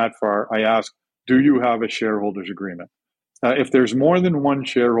gone that far, I ask, do you have a shareholders agreement? If there's more than one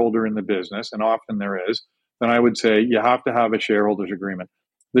shareholder in the business, and often there is, then I would say you have to have a shareholders agreement.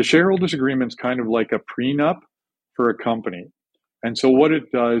 The shareholders agreement is kind of like a prenup for a company. And so what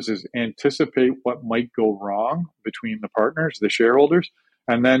it does is anticipate what might go wrong between the partners, the shareholders,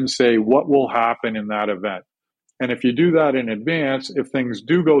 and then say what will happen in that event. And if you do that in advance, if things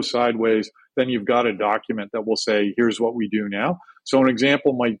do go sideways, then you've got a document that will say, here's what we do now. So an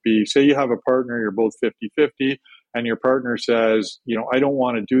example might be, say you have a partner, you're both 50-50, and your partner says, I don't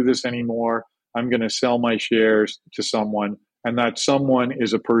want to do this anymore. I'm going to sell my shares to someone. And that someone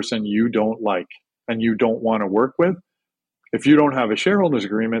is a person you don't like and you don't want to work with. If you don't have a shareholders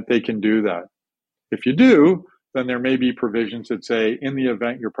agreement, they can do that. If you do, then there may be provisions that say, in the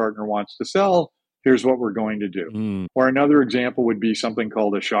event your partner wants to sell, here's what we're going to do. Or another example would be something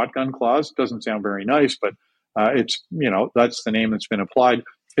called a shotgun clause. Doesn't sound very nice, but it's, that's the name that's been applied.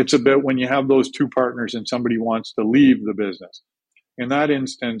 It's about when you have those two partners and somebody wants to leave the business. In that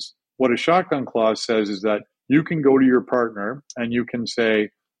instance, what a shotgun clause says is that you can go to your partner and you can say,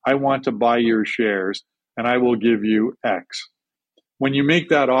 I want to buy your shares and I will give you X. When you make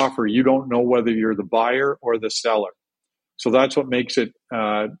that offer, you don't know whether you're the buyer or the seller. So that's what makes it,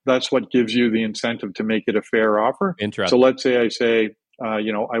 that's what gives you the incentive to make it a fair offer. Interesting. So let's say I say,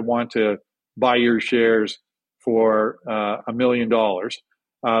 I want to buy your shares for $1 million.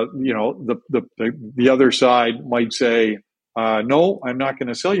 The other side might say, no, I'm not going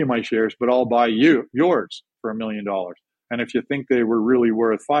to sell you my shares, but I'll buy yours for $1 million. And if you think they were really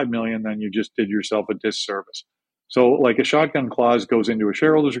worth $5 million, then you just did yourself a disservice. So like a shotgun clause goes into a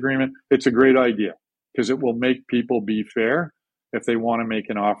shareholders agreement. It's a great idea because it will make people be fair if they want to make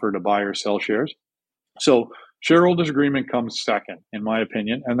an offer to buy or sell shares. So shareholders agreement comes second, in my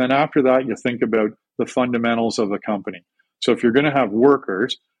opinion. And then after that, you think about the fundamentals of a company. So if you're going to have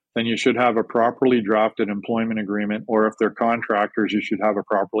workers, then you should have a properly drafted employment agreement, or if they're contractors, you should have a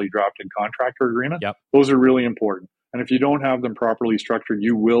properly drafted contractor agreement. Yep. Those are really important. And if you don't have them properly structured,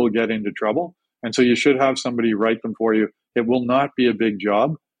 you will get into trouble. And so you should have somebody write them for you. It will not be a big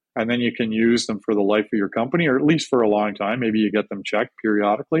job. And then you can use them for the life of your company, or at least for a long time. Maybe you get them checked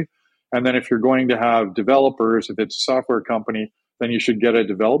periodically. And then if you're going to have developers, if it's a software company, then you should get a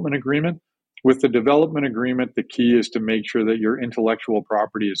development agreement. With the development agreement, the key is to make sure that your intellectual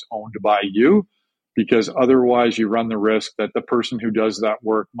property is owned by you, because otherwise you run the risk that the person who does that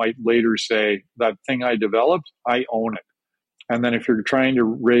work might later say, that thing I developed, I own it. And then if you're trying to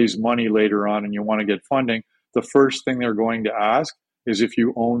raise money later on and you want to get funding, the first thing they're going to ask is if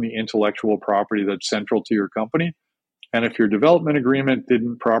you own the intellectual property that's central to your company. And if your development agreement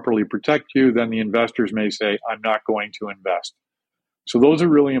didn't properly protect you, then the investors may say, I'm not going to invest. So those are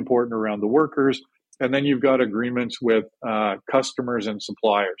really important around the workers. And then you've got agreements with customers and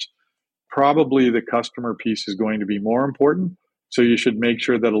suppliers. Probably the customer piece is going to be more important. So you should make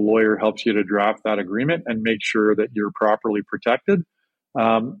sure that a lawyer helps you to draft that agreement and make sure that you're properly protected.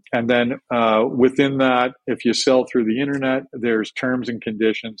 And then within that, if you sell through the internet, there's terms and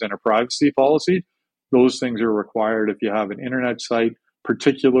conditions and a privacy policy. Those things are required if you have an internet site,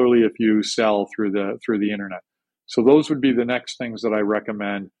 particularly if you sell through the internet. So those would be the next things that I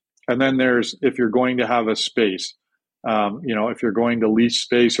recommend. And then there's, if you're going to have a space, if you're going to lease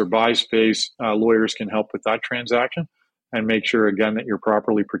space or buy space, lawyers can help with that transaction and make sure, again, that you're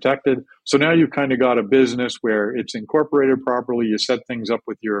properly protected. So now you've kind of got a business where it's incorporated properly. You set things up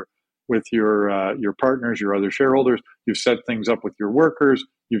with your partners, your other shareholders. You've set things up with your workers.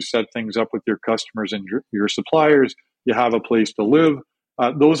 You've set things up with your customers and your suppliers. You have a place to live.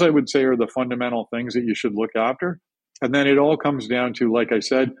 Those, I would say, are the fundamental things that you should look after. And then it all comes down to, like I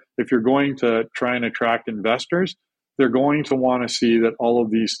said, if you're going to try and attract investors, they're going to want to see that all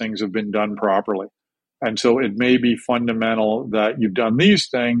of these things have been done properly. And so it may be fundamental that you've done these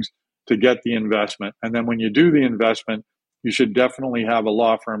things to get the investment. And then when you do the investment, you should definitely have a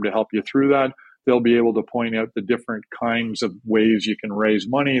law firm to help you through that. They'll be able to point out the different kinds of ways you can raise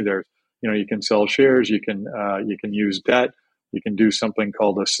money. There's, you can sell shares, you can use debt, you can do something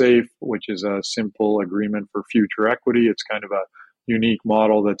called a SAFE, which is a simple agreement for future equity. It's kind of a unique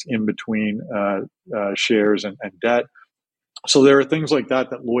model that's in between shares and debt. So there are things like that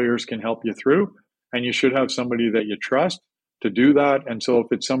lawyers can help you through. And you should have somebody that you trust to do that. And so if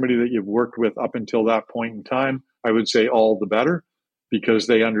it's somebody that you've worked with up until that point in time, I would say all the better, because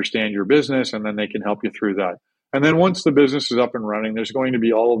they understand your business and then they can help you through that. And then once the business is up and running, there's going to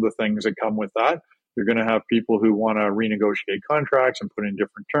be all of the things that come with that. You're going to have people who want to renegotiate contracts and put in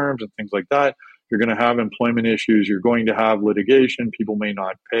different terms and things like that. You're going to have employment issues. You're going to have litigation. People may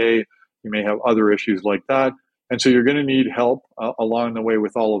not pay. You may have other issues like that. And so you're going to need help along the way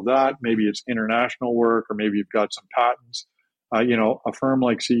with all of that. Maybe it's international work, or maybe you've got some patents. A firm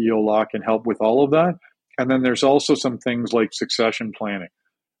like CEO Law can help with all of that. And then there's also some things like succession planning.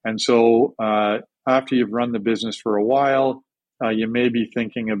 And so after you've run the business for a while, you may be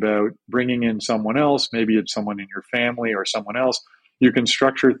thinking about bringing in someone else. Maybe it's someone in your family or someone else. You can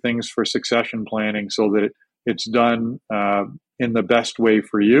structure things for succession planning so that it's done in the best way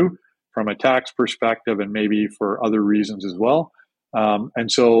for you, from a tax perspective and maybe for other reasons as well. And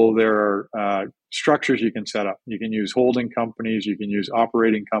so there are structures you can set up. You can use holding companies. You can use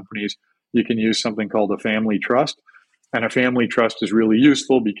operating companies. You can use something called a family trust. And a family trust is really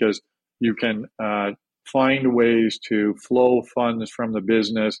useful because you can find ways to flow funds from the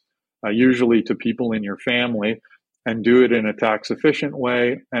business, usually to people in your family, and do it in a tax efficient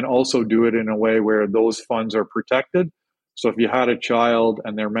way, and also do it in a way where those funds are protected. So if you had a child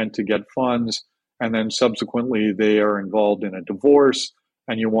and they're meant to get funds, and then subsequently they are involved in a divorce,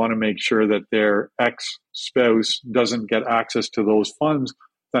 and you want to make sure that their ex-spouse doesn't get access to those funds,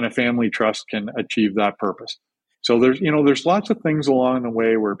 then a family trust can achieve that purpose. So there's lots of things along the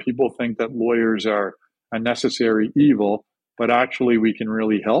way where people think that lawyers are a necessary evil, but actually we can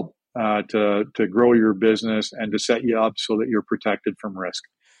really help to grow your business and to set you up so that you're protected from risk.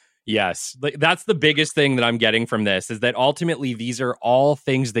 Yes, that's the biggest thing that I'm getting from this, is that ultimately these are all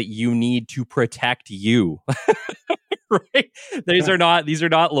things that you need to protect you. Right? These are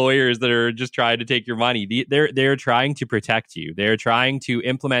not lawyers that are just trying to take your money. They're trying to protect you. They're trying to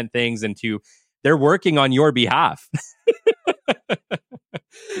implement things they're working on your behalf.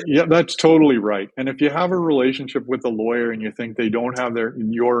 Yeah, that's totally right. And if you have a relationship with a lawyer and you think they don't have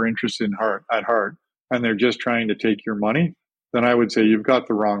your interest at heart, and they're just trying to take your money, then I would say you've got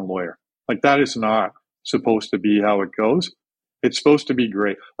the wrong lawyer. Like, that is not supposed to be how it goes. It's supposed to be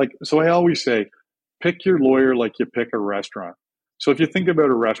great. So I always say, pick your lawyer like you pick a restaurant. So if you think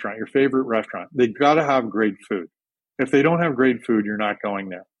about a restaurant, your favorite restaurant, they've got to have great food. If they don't have great food, you're not going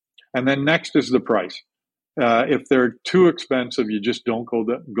there. And then next is the price. If they're too expensive, you just don't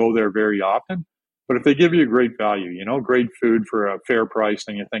go there very often. But if they give you great value, great food for a fair price,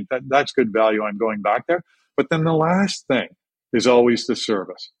 then you think that's good value, I'm going back there. But then the last thing is always the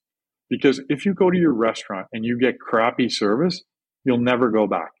service. Because if you go to your restaurant and you get crappy service, you'll never go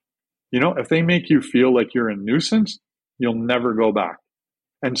back. If they make you feel like you're a nuisance, you'll never go back.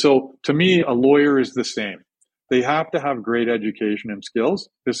 And so to me, a lawyer is the same. They have to have great education and skills.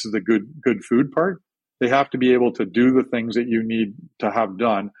 This is the good food part. They have to be able to do the things that you need to have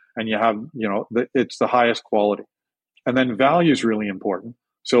done. And it's the highest quality. And then value is really important.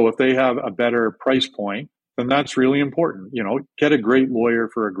 So if they have a better price point, then that's really important. Get a great lawyer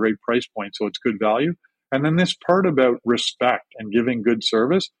for a great price point so it's good value. And then this part about respect and giving good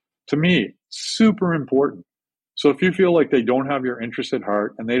service, to me, super important. So if you feel like they don't have your interest at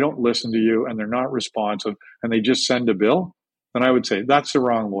heart and they don't listen to you and they're not responsive and they just send a bill, then I would say that's the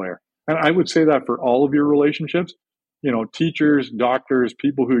wrong lawyer. And I would say that for all of your relationships. teachers, doctors,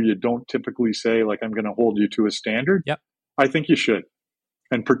 people who you don't typically say, like, I'm going to hold you to a standard. Yep. I think you should.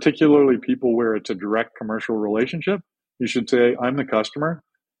 And particularly people where it's a direct commercial relationship, you should say, I'm the customer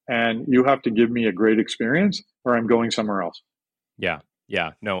and you have to give me a great experience or I'm going somewhere else. Yeah.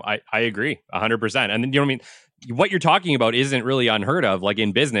 Yeah. No, I agree 100%. And then, you know what I mean? What you're talking about isn't really unheard of. Like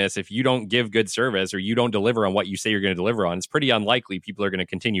in business, if you don't give good service or you don't deliver on what you say you're going to deliver on, it's pretty unlikely people are going to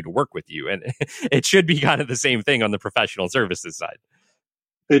continue to work with you. And it should be kind of the same thing on the professional services side.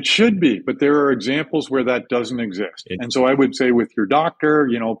 It should be, but there are examples where that doesn't exist. And so I would say with your doctor,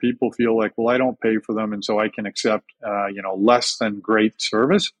 people feel like, well, I don't pay for them. And so I can accept, less than great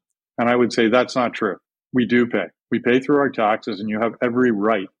service. And I would say that's not true. We do pay. We pay through our taxes and you have every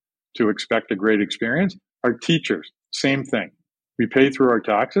right to expect a great experience. Our teachers, same thing. We pay through our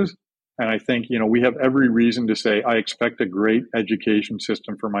taxes. And I think, we have every reason to say, I expect a great education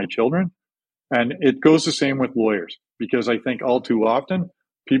system for my children. And it goes the same with lawyers, because I think all too often,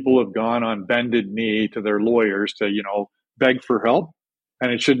 people have gone on bended knee to their lawyers to, beg for help.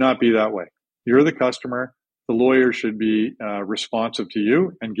 And it should not be that way. You're the customer. The lawyer should be responsive to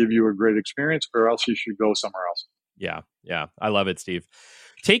you and give you a great experience, or else you should go somewhere else. Yeah. Yeah. I love it, Steve.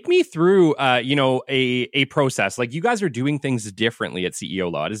 Take me through, a process. Like, you guys are doing things differently at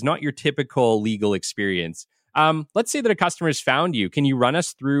CEO Law. It is not your typical legal experience. Let's say that a customer has found you. Can you run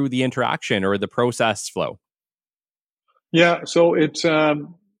us through the interaction or the process flow? Yeah, so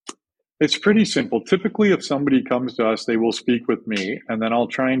it's pretty simple. Typically, if somebody comes to us, they will speak with me, and then I'll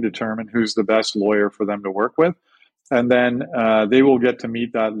try and determine who's the best lawyer for them to work with. And then they will get to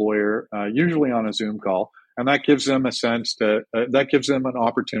meet that lawyer, usually on a Zoom call. And that gives them that gives them an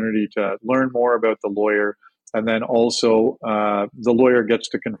opportunity to learn more about the lawyer. And then also the lawyer gets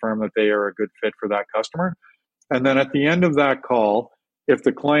to confirm that they are a good fit for that customer. And then at the end of that call, if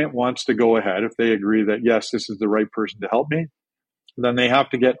the client wants to go ahead, if they agree that, yes, this is the right person to help me, then they have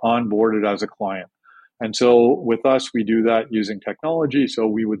to get onboarded as a client. And so with us, we do that using technology. So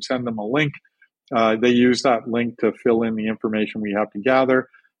we would send them a link. They use that link to fill in the information we have to gather.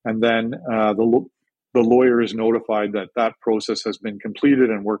 And then the lawyer is notified that that process has been completed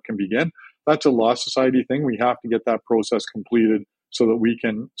and work can begin. That's a law society thing. We have to get that process completed so that we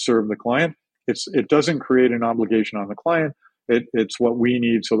can serve the client. It doesn't create an obligation on the client. It's what we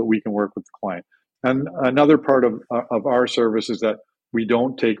need so that we can work with the client. And another part of our service is that we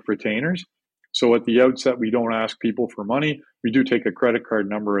don't take retainers. So at the outset, we don't ask people for money. We do take a credit card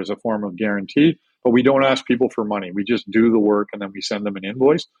number as a form of guarantee, but we don't ask people for money. We just do the work and then we send them an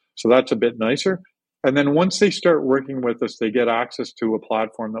invoice. So that's a bit nicer. And then once they start working with us, they get access to a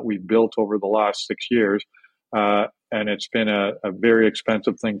platform that we've built over the last 6 years. And it's been a very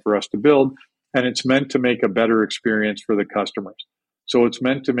expensive thing for us to build. And it's meant to make a better experience for the customers. So it's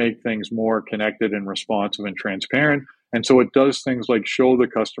meant to make things more connected and responsive and transparent. And so it does things like show the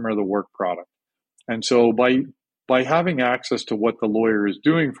customer the work product. And so by having access to what the lawyer is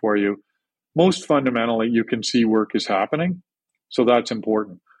doing for you, most fundamentally, you can see work is happening. So that's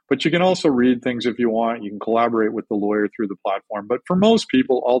important. But you can also read things if you want. You can collaborate with the lawyer through the platform. But for most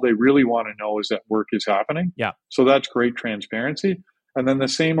people, all they really want to know is that work is happening. Yeah. So that's great transparency. And then the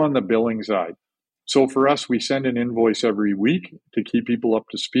same on the billing side. So for us, we send an invoice every week to keep people up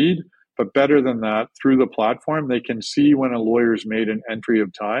to speed. But better than that, through the platform, they can see when a lawyer's made an entry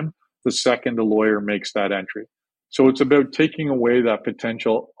of time the second a lawyer makes that entry. So it's about taking away that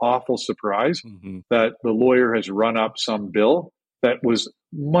potential awful surprise that the lawyer has run up some bill that was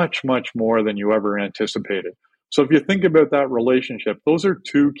much, much more than you ever anticipated. So if you think about that relationship, those are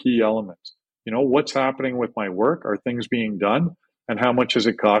two key elements. What's happening with my work? Are things being done? And how much has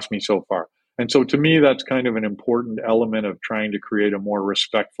it cost me so far? And so to me, that's kind of an important element of trying to create a more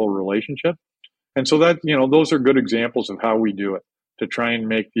respectful relationship. And so that, those are good examples of how we do it to try and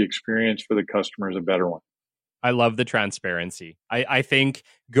make the experience for the customers a better one. I love the transparency. I think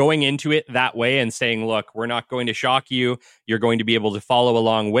going into it that way and saying, look, we're not going to shock you. You're going to be able to follow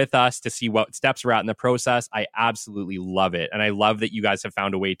along with us to see what steps we're at in the process. I absolutely love it. And I love that you guys have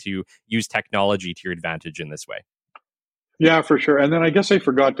found a way to use technology to your advantage in this way. Yeah, for sure. And then I guess I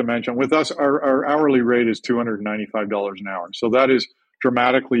forgot to mention, with us, our hourly rate is $295 an hour. So that is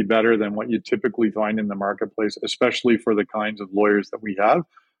dramatically better than what you typically find in the marketplace, especially for the kinds of lawyers that we have.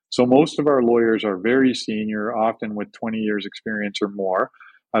 So most of our lawyers are very senior, often with 20 years experience or more.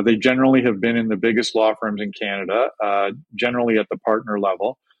 They generally have been in the biggest law firms in Canada, generally at the partner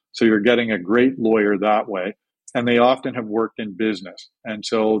level. So you're getting a great lawyer that way. And they often have worked in business. And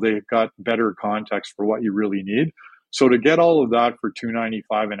so they've got better context for what you really need. So to get all of that for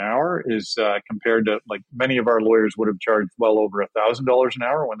 $295 an hour is compared to, like, many of our lawyers would have charged well over $1,000 an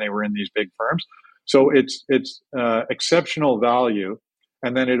hour when they were in these big firms. So it's exceptional value.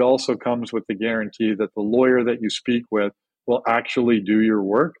 And then it also comes with the guarantee that the lawyer that you speak with will actually do your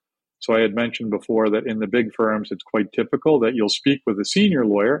work. So I had mentioned before that in the big firms, it's quite typical that you'll speak with a senior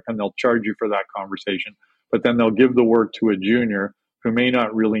lawyer and they'll charge you for that conversation, but then they'll give the work to a junior who may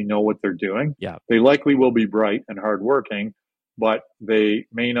not really know what they're doing. Yeah. They likely will be bright and hardworking, but they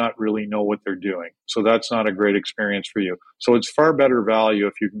may not really know what they're doing. So that's not a great experience for you. So it's far better value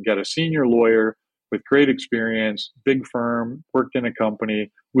if you can get a senior lawyer with great experience, big firm, worked in a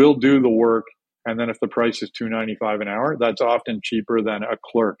company, will do the work. And then if the price is $2.95 an hour, that's often cheaper than a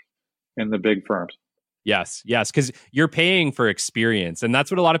clerk in the big firms. Yes, because you're paying for experience. And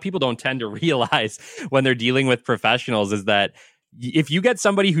that's what a lot of people don't tend to realize when they're dealing with professionals, is that if you get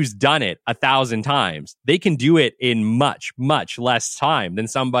somebody who's done it 1,000 times, they can do it in much, much less time than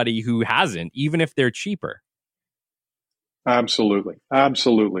somebody who hasn't, even if they're cheaper. Absolutely.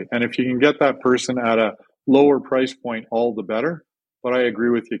 And if you can get that person at a lower price point, all the better. But I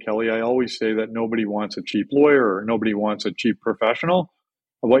agree with you, Kelly. I always say that nobody wants a cheap lawyer or nobody wants a cheap professional.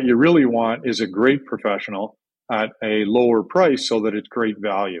 What you really want is a great professional at a lower price so that it's great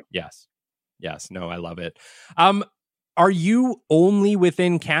value. Yes. No, I love it. Are you only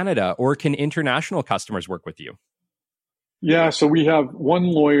within Canada, or can international customers work with you? Yeah, so we have one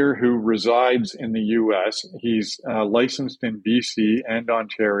lawyer who resides in the U.S. He's licensed in B.C. and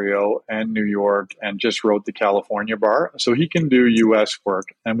Ontario and New York and just wrote the California bar. So he can do U.S. work.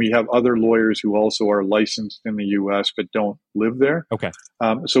 And we have other lawyers who also are licensed in the U.S. but don't live there. Okay.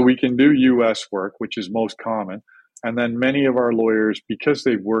 So we can do U.S. work, which is most common. And then many of our lawyers, because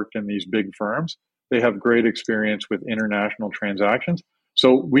they've worked in these big firms, they have great experience with international transactions.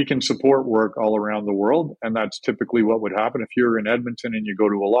 So we can support work all around the world, and that's typically what would happen. If you're in Edmonton and you go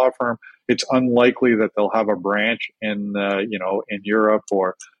to a law firm, it's unlikely that they'll have a branch in Europe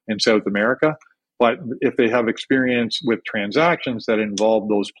or in South America. But if they have experience with transactions that involve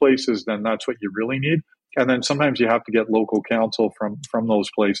those places, then that's what you really need. And then sometimes you have to get local counsel from those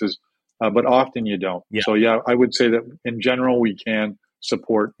places, but often you don't. Yeah. So yeah, I would say that in general we can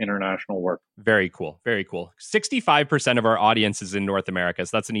support international work. Very cool. 65% of our audience is in North America,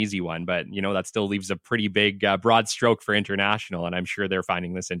 so that's an easy one, but that still leaves a pretty big broad stroke for international, and I'm sure they're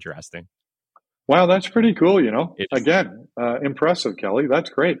finding this interesting. Wow, that's pretty cool. Again, impressive, Kelly. That's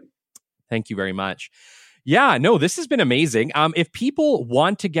great. Thank you very much. Yeah, no, this has been amazing. If people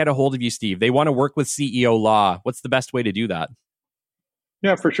want to get a hold of you, Steve, they want to work with CEO Law, what's the best way to do that?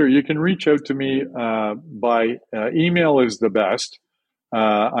 Yeah, for sure. You can reach out to me by email is the best.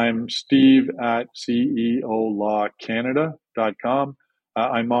 I'm Steve at ceolawcanada.com.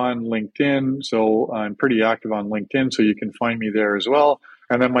 I'm on LinkedIn, so I'm pretty active on LinkedIn, so you can find me there as well.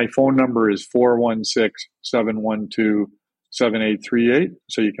 And then my phone number is 416-712-7838.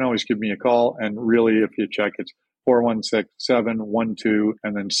 So you can always give me a call. And really, if you check, it's 416-712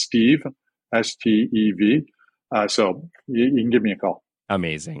 and then Steve, S-T-E-V. So you can give me a call.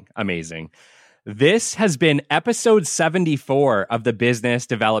 Amazing. This has been episode 74 of the Business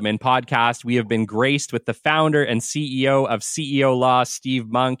Development Podcast. We have been graced with the founder and CEO of CEO Law, Steve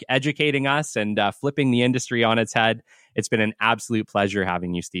Monk, educating us and flipping the industry on its head. It's been an absolute pleasure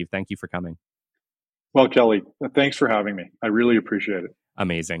having you, Steve. Thank you for coming. Well, Kelly, thanks for having me. I really appreciate it.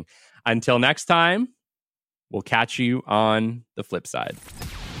 Amazing. Until next time, we'll catch you on the flip side.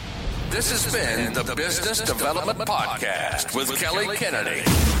 This has been the Business Development Podcast with Kelly Kennedy.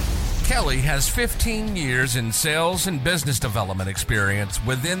 Kelly has 15 years in sales and business development experience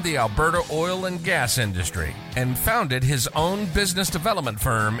within the Alberta oil and gas industry and founded his own business development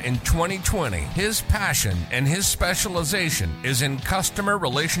firm in 2020. His passion and his specialization is in customer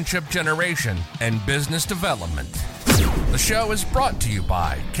relationship generation and business development. The show is brought to you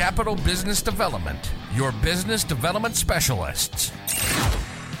by Capital Business Development, your business development specialists.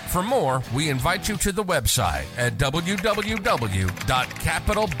 For more, we invite you to the website at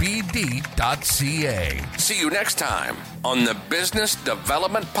www.capitalbd.ca. See you next time on the Business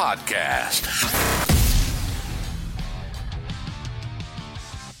Development Podcast.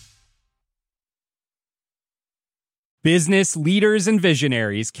 Business leaders and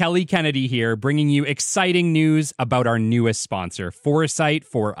visionaries, Kelly Kennedy here, bringing you exciting news about our newest sponsor, Foresight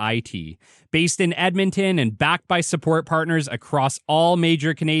for IT. Based in Edmonton and backed by support partners across all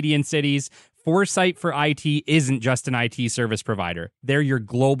major Canadian cities, Foresight for IT isn't just an IT service provider. They're your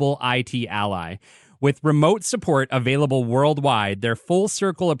global IT ally. With remote support available worldwide, their full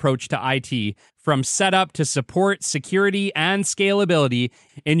circle approach to IT, from setup to support, security, and scalability,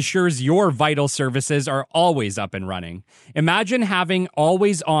 ensures your vital services are always up and running. Imagine having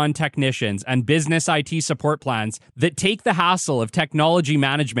always-on technicians and business IT support plans that take the hassle of technology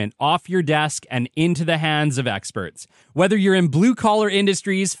management off your desk and into the hands of experts. Whether you're in blue-collar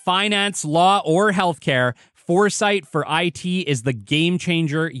industries, finance, law, or healthcare, Foresight for IT is the game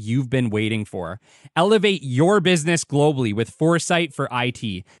changer you've been waiting for. Elevate your business globally with Foresight for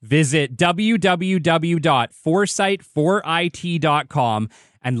IT. Visit www.foresightforit.com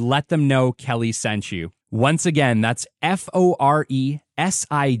and let them know Kelly sent you. Once again, that's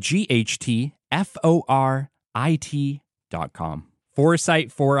FORESIGHTFORIT.com.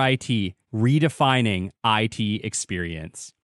 Foresight for IT, redefining IT experience.